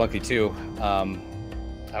with Spelunky too.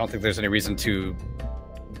 I don't think there's any reason to.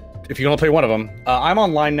 If you can only play one of them, I'm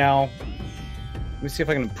online now. Let me see if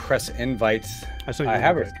I can press invite. I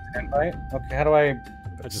have received an invite. Okay, how do I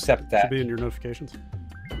accept that? Should be in your notifications.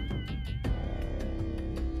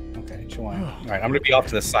 Okay, join. All right, I'm going to be off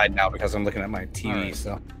to the side now because I'm looking at my TV. All right.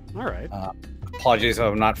 So, all right. Apologies,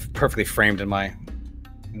 I'm not perfectly framed in my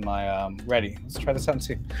ready. Let's try this out and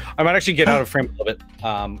see. I might actually get out of frame a little bit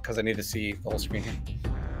because I need to see the whole screen here.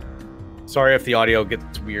 Sorry if the audio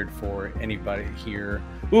gets weird for anybody here.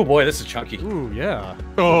 Ooh, boy, this is chunky. Ooh, yeah.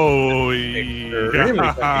 Oh, Little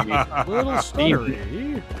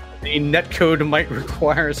stuttery. The netcode might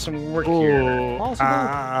require some work here.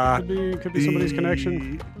 Possible. Could be somebody's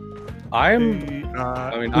connection. I'm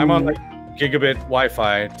on like gigabit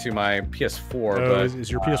Wi-Fi to my PS4. But is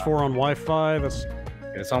your PS4 on Wi-Fi?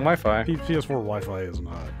 It's on Wi-Fi. PS4 Wi-Fi is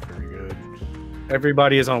not very good.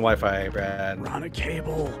 Everybody is on Wi-Fi, Brad. Run a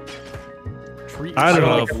cable. I don't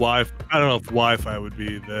know if Wi-Fi would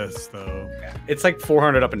be this though. Yeah. It's like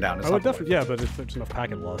 400 up and down. I would definitely, yeah, but if there's enough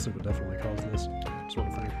packet loss, it would definitely cause this sort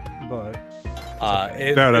of thing. But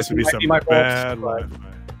that would have to be some bad Wi-Fi.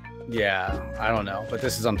 Yeah, I don't know, but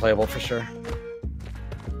this is unplayable for sure.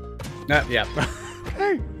 Yeah.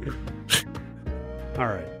 Hey. All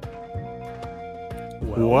right.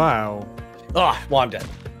 Well. Wow. Oh, well, I'm dead.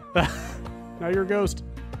 Now you're a ghost.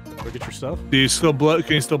 Go get your stuff. Do you still blow?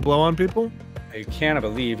 Can you still blow on people? I can, I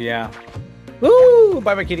believe, yeah. Woo!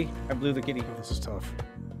 Bye, my kitty. I blew the kitty. Oh, this is tough.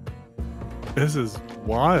 This is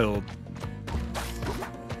wild.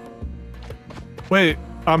 Wait,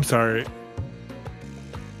 I'm sorry.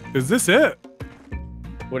 Is this it?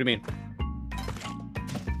 What do you mean?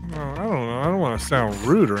 I don't know. I don't want to sound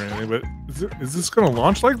rude or anything, but is this going to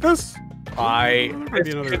launch like this? It could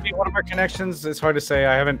be one of our connections. It's hard to say.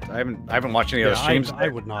 I haven't watched any other streams. I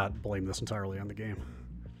would not blame this entirely on the game.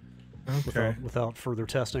 Okay. Without further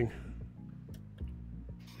testing,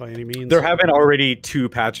 by any means. There have been already 2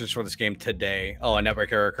 patches for this game today. Oh, a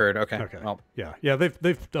network error occurred. Okay. Well, yeah. They've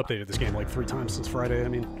updated this game like 3 times since Friday. I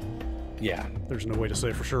mean, yeah. There's no way to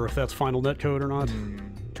say for sure if that's final netcode or not. Do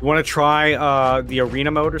you want to try the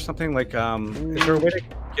arena mode or something? Like, is there a way to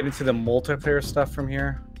get into the multiplayer stuff from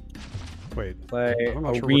here? Wait, play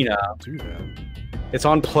arena. Sure do that. It's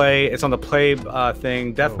on play. It's on the play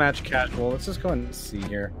thing. Deathmatch casual. Let's just go and see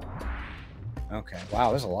here. Okay.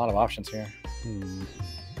 Wow, there's a lot of options here. I'm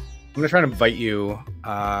gonna try to invite you.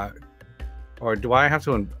 Or do I have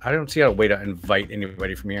to? I don't see a way to invite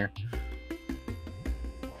anybody from here.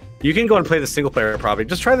 You can go and play the single player probably.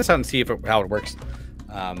 Just try this out and see how it works.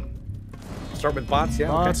 Start with bots. Yeah.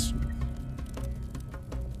 Bots.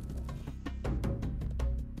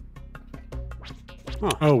 Okay.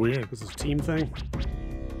 Huh. Oh, weird. This is a team thing?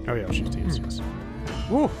 Oh, yeah, she's teams, yes.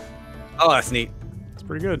 Woo! Oh, that's neat. It's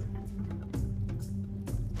pretty good.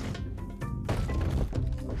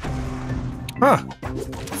 Huh.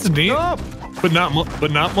 This is neat. But not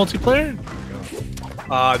multiplayer?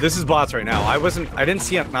 This is bots right now. I didn't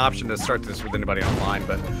see an option to start this with anybody online,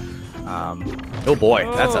 but oh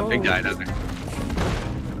boy, that's a big guy, doesn't it?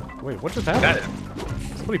 Wait, what just happened?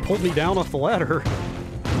 Somebody pulled me down off the ladder.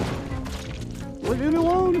 Leave me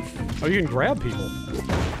alone. Oh, you can grab people.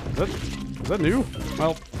 Is that new?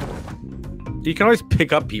 Well, you can always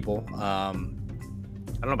pick up people. I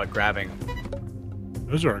don't know about grabbing.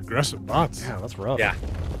 Those are aggressive bots. Yeah, that's rough. Yeah.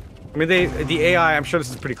 I mean, the AI, I'm sure this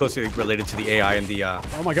is pretty closely related to the AI and the... oh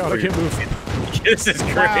my god, I can't move. This is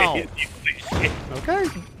great. Wow. Okay.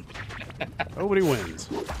 Nobody wins.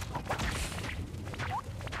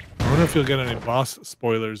 I wonder if you'll get any boss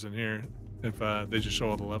spoilers in here if they just show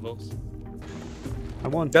all the levels. I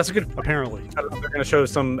won. That's a good... Apparently. I don't know if they're going to show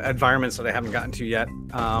some environments that I haven't gotten to yet.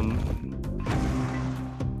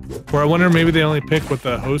 Or I wonder maybe they only pick what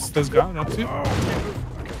the host has gotten up to.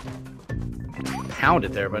 Pound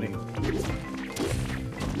it there, buddy.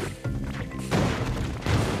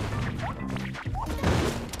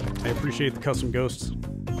 I appreciate the custom ghosts.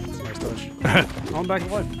 It's a nice touch. On back to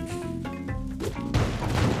life.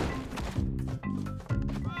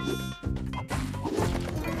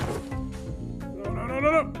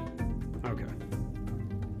 No. Okay.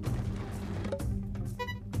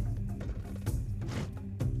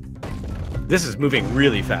 This is moving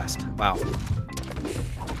really fast. Wow.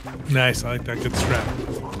 Nice, I like that. Good strap.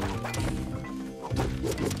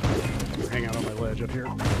 Hang out on my ledge up here.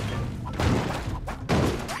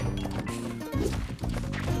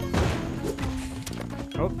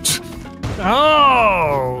 Oh.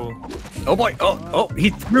 Oh! Oh boy! Oh! He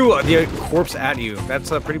threw the corpse at you. That's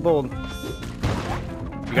pretty bold.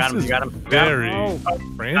 You got him. You got him. Very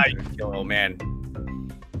Nice kill, oh man.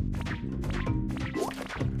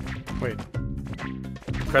 Wait.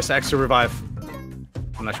 Press X to revive.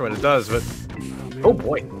 I'm not sure what it does, but oh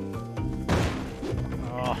boy!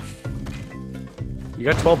 You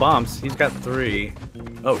got 12 bombs. He's got 3.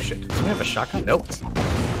 Oh shit! Does he have a shotgun? Nope.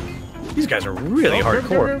 These guys are really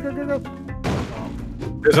hardcore.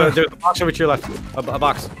 There's a box over to your left. A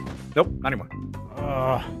box. Nope, not anymore.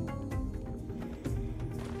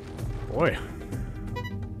 Boy.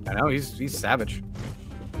 I know he's savage.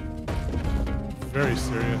 Very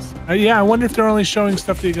serious. Yeah, I wonder if they're only showing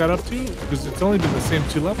stuff that you got up to, because it's only been the same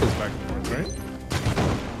 2 levels back and forth,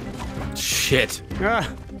 right? Shit.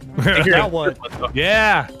 Now what?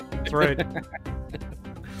 Yeah, That's right.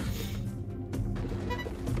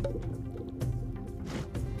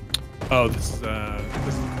 Oh, this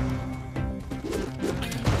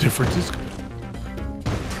different is good.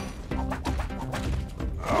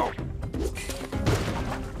 Oh.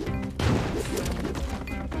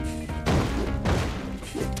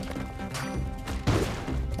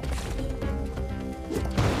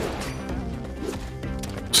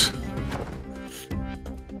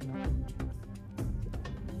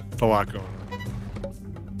 A lot going on.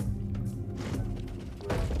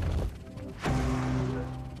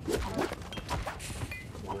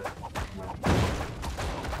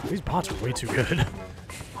 These bots are way too good.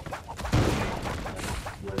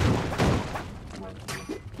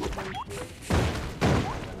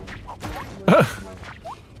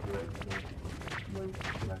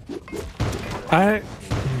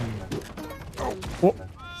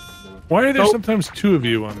 Why are there sometimes 2 of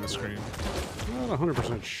you on the screen? I'm not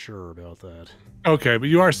 100% sure about that. Okay, but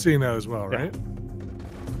you are seeing that as well, right?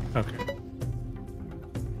 Okay.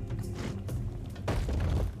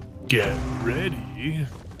 Get ready.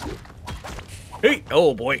 Hey!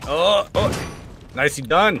 Oh boy! Oh! Nicely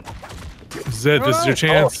done. Zed, this is your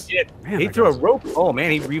chance. Oh, shit. Man, He that threw a guy's- rope. Oh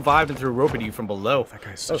man, he revived and threw a rope at you from below. That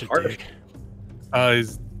guy's That was such a hard. dick.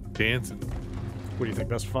 He's dancing. What do you think,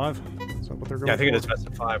 best of 5? Is that what they're going Yeah, I think for? it is best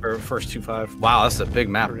of 5 or first 2-5. Wow, that's a big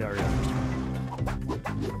map. Yeah.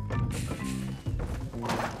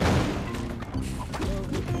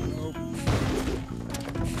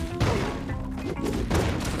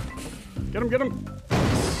 Get him, get him!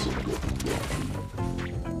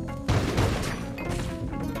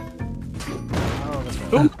 Oh, that's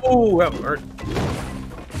right. Ooh, that hurt.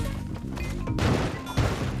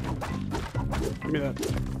 Give me that.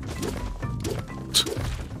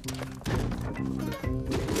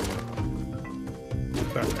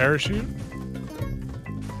 That parachute?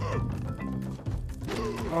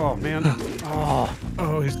 Oh, man.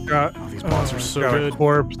 Oh, he's got. Oh, these bots are he's so got good. a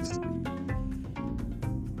corpse.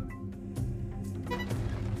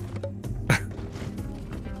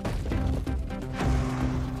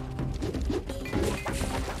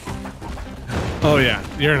 Oh yeah,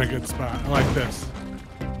 you're in a good spot. I like this.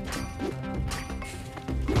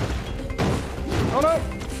 Oh, no!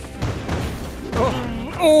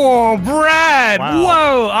 Oh, Brad! Wow.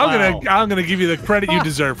 Whoa! Wow. I'm gonna give you the credit you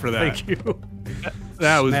deserve for that. Thank you.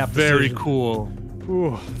 That was Snap very decision. cool.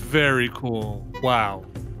 Ooh. Very cool. Wow.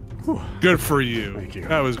 Whew. Good for you. Thank you.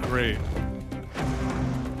 That was great.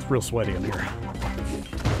 It's real sweaty in here.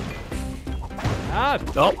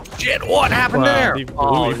 Oh shit! What happened there? He blew,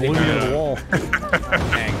 Oh, he blew me into the wall.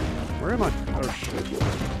 dang. Where am I? Oh, shit.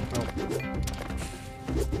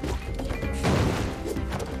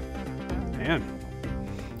 Oh. Man.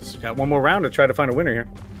 Just got one more round to try to find a winner here.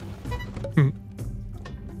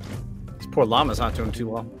 This poor llama's not doing too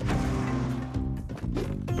well.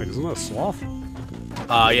 Wait, isn't that a sloth?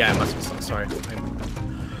 Yeah, it must be. Sorry, I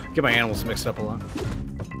get my animals mixed up a lot.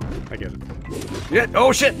 I get it. Yeah.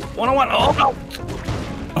 Oh shit! 1-on-1. Oh no!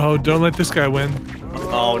 Oh, don't let this guy win.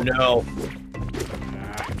 Oh no!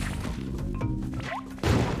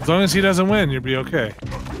 As long as he doesn't win, you'll be okay.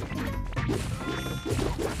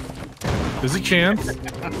 There's a chance.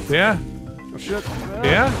 Yeah. Oh, shit.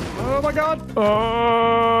 Yeah. Oh, my God. Oh.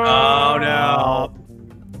 Oh no!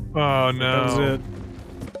 Oh no. That was it.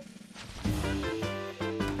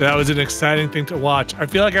 That was an exciting thing to watch. I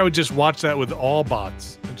feel like I would just watch that with all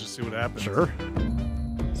bots and just see what happens. Sure.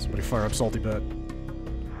 Somebody fire up Salty Bet.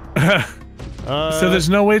 So there's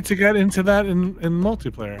no way to get into that in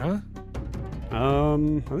multiplayer, huh? I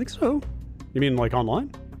think so. You mean like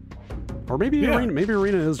online? Or maybe Yeah. Arena? Maybe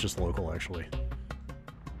Arena is just local, actually.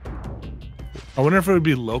 I wonder if it would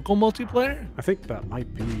be local multiplayer? I think that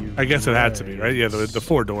might be. I guess it had to be, right? Yeah, the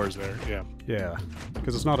 4 doors there. Yeah. Yeah,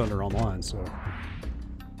 because it's not under online, so.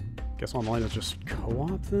 Guess online is just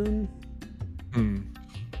co-op then?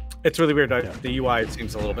 It's really weird. Yeah. The UI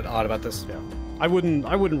seems a little bit odd about this. Yeah. I wouldn't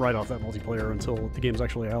write off that multiplayer until the game's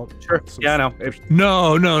actually out. Sure. Yeah, I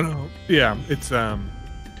know. No. Yeah, it's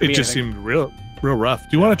it just seemed real rough.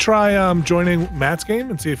 Do you want to try joining Matt's game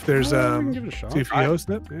and see if there's we can give it a shot. see if he hosts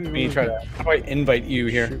it? Yeah, Let me try to. How do I invite you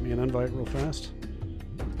here? Shoot me an invite real fast.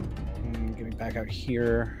 Getting back out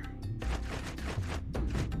here.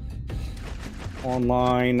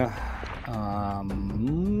 Online.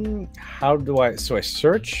 How do I? So I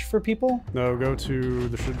search for people? No, go to,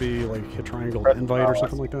 there should be like hit triangle Press invite or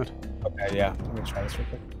something like that. Okay, yeah. Let me try this real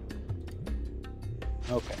quick.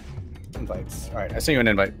 Okay. Invites. All right, I sent you an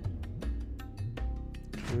invite.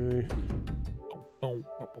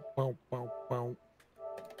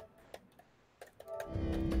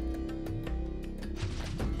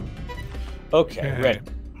 Okay. Okay, ready.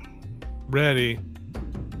 Ready.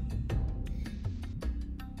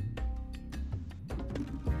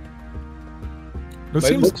 That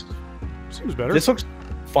Seems better. This looks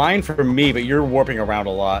fine for me, but you're warping around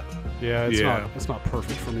a lot. Yeah, it's not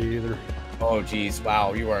perfect for me either. Oh, geez.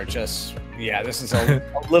 Wow, you are just... Yeah, this is a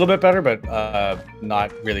little bit better, but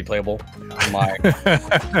not really playable. My...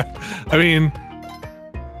 I mean,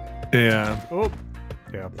 yeah. Oh,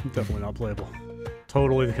 yeah, definitely not playable.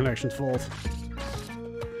 Totally the connection's fault.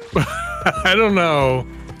 I don't know.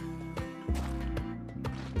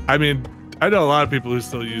 I mean, I know a lot of people who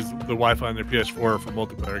still use the Wi-Fi on their PS4 for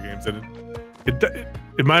multiplayer games, and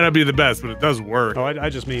it might not be the best, but it does work. Oh, I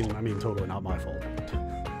just mean, totally not my fault.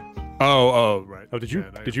 Oh, right. Oh, did you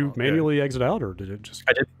Yeah, did you manually exit out, or did it just?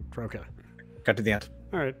 I did. Okay. Got to the end.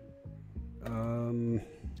 All right.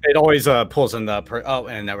 It always pulls in the...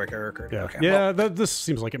 and network error occurred. Yeah. Okay. Yeah. This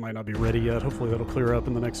seems like it might not be ready yet. Hopefully that'll clear up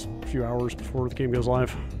in the next few hours before the game goes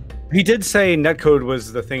live. He did say netcode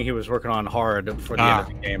was the thing he was working on hard for the end of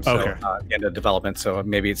the game, so okay. The end of development. So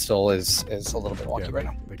maybe it still is a little bit wonky right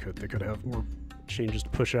now. They could have more changes to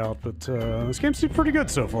push out, but this game's seemed pretty good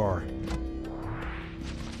so far.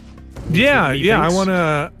 Yeah, Any yeah. I thinks? want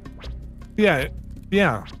to.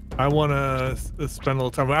 Yeah. I want to spend a little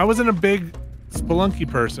time. I wasn't a big Spelunky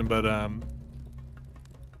person, but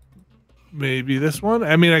maybe this one.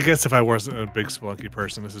 I mean, I guess if I wasn't a big Spelunky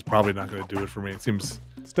person, this is probably not going to do it for me. It seems.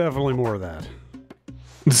 It's definitely more of that.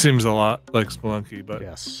 It seems a lot like Spelunky, but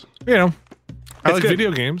Yes. you know, I It's like good.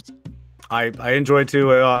 video games. I enjoyed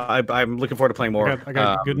too. I'm looking forward to playing more. I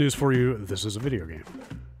got good news for you. This is a video game.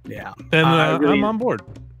 Yeah, And really- I'm on board.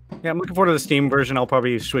 Yeah, I'm looking forward to the Steam version. I'll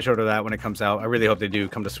probably switch over to that when it comes out. I really hope they do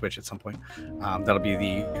come to Switch at some point. That'll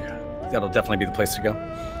definitely be the place to go.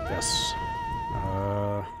 Yes.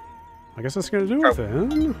 I guess that's gonna do it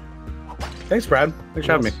then. Thanks, Brad. Thanks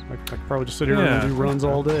for having me. I could probably just sit here Yeah. and do runs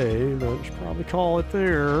all day, but I should probably call it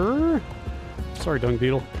there. Sorry, Dung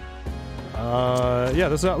Beetle. Yeah,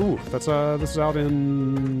 this is out. Ooh, this is out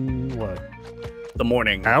in what? The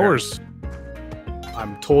morning Hours.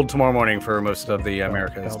 I'm told tomorrow morning for most of the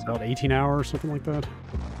Americas. About 18 hours, something like that.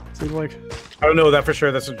 Seems like. I don't know that for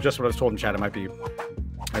sure. That's just what I was told in chat. It might be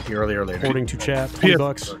earlier or later. According to chat,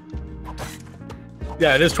 $20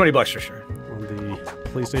 Yeah, it is $20 for sure. on the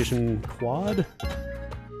PlayStation Quad.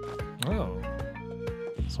 Oh.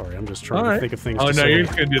 Sorry, I'm just trying All to right. think of things. Oh to no, say you're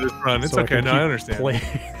gonna do this run. It's so I okay. can No, I keep understand. playing.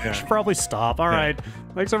 I should probably stop. All right.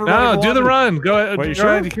 Thanks everybody. No, for do the watching. run. Go. Wait, you go sure?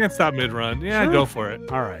 ahead. You can't stop mid run. Yeah, Sure? go for it.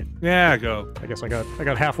 All right. Yeah, go. I guess I got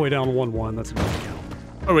halfway down 1-1. That's enough to count.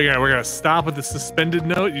 Oh, we're gonna stop at the suspended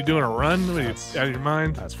note. You doing a run? What, are you That's- out of your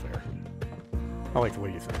mind? That's fair. I like the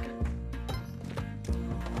way you think.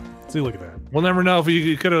 See, look at that. We'll never know if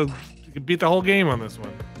you could beat the whole game on this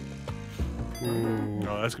one. Ooh.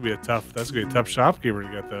 No, that's gonna be a tough shopkeeper to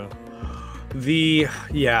get though. The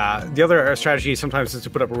other strategy sometimes is to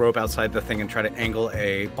put up a rope outside the thing and try to angle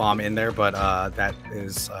a bomb in there, but that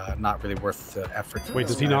is not really worth the effort. Wait,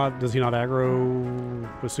 does he not aggro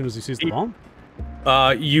as soon as he sees the bomb?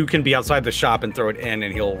 You can be outside the shop and throw it in,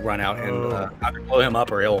 and he'll run out and either blow him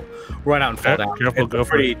up or he'll run out and fall down. Careful, It's go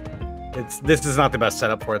for it. This is not the best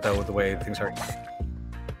setup for it though, with the way things are.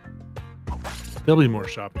 There'll be more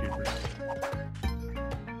shopkeepers.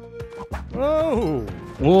 Oh!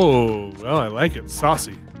 Whoa! Well, I like it.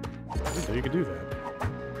 Saucy. I didn't know you could do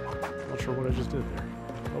that. Not sure what I just did there.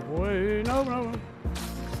 Oh boy, no.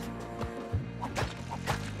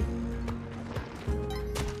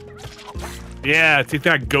 Yeah, take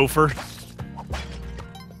that, gopher.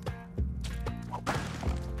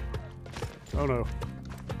 Oh no.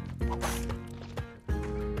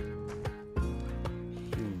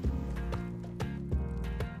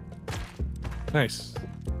 Nice.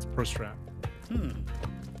 It's pro strat.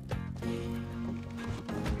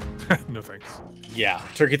 no thanks. Yeah,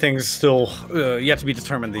 turkey things still yet to be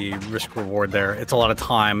determined. The risk reward there. It's a lot of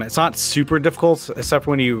time. It's not super difficult, except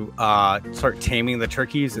when you start taming the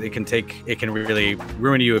turkeys. It can really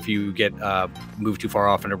ruin you if you get moved too far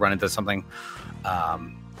off and to run into something.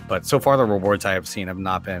 But so far, the rewards I have seen have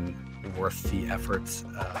not been worth the efforts.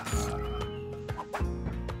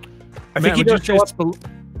 I think he does show up.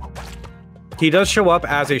 He does show up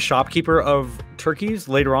as a shopkeeper of turkeys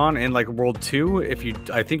later on in like World 2.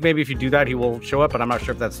 I think maybe if you do that, he will show up, but I'm not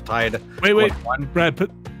sure if that's tied. Wait, Brad,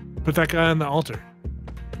 put that guy on the altar.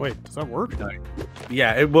 Wait, does that work?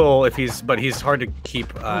 Yeah, it will if he's hard to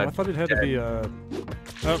keep. I thought it had to be. Oh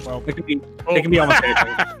well, it can be almost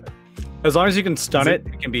anything. As long as you can stun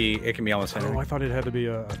it can be almost anything. Oh, I thought it had to be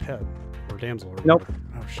a pet or damsel. Or nope.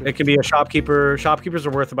 Oh, shit. It can be a shopkeeper. Shopkeepers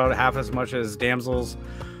are worth about half as much as damsels.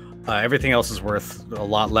 Everything else is worth a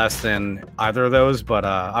lot less than either of those, but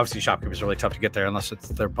obviously shopkeepers are really tough to get there unless it's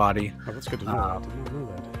their body. Oh, that's good to know. I did not know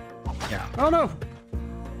that. Yeah. Oh no!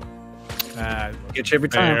 Get you every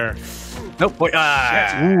time. Nope. Boy.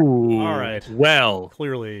 Ooh. All right. Well,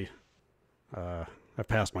 clearly, I've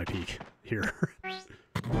passed my peak here.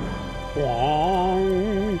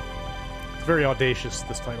 It's very audacious,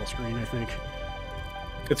 this title screen, I think.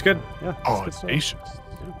 It's good. Yeah. Audacious.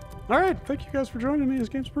 All right, thank you guys for joining me. This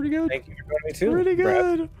game's pretty good. Thank you for joining me too. Pretty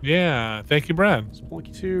good. Brad. Yeah, thank you, Brad.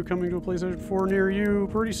 Spelunky 2 coming to a PlayStation 4 near you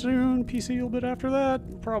pretty soon. PC a little bit after that.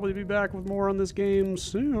 We'll probably be back with more on this game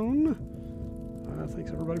soon.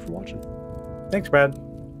 Thanks everybody for watching. Thanks, Brad.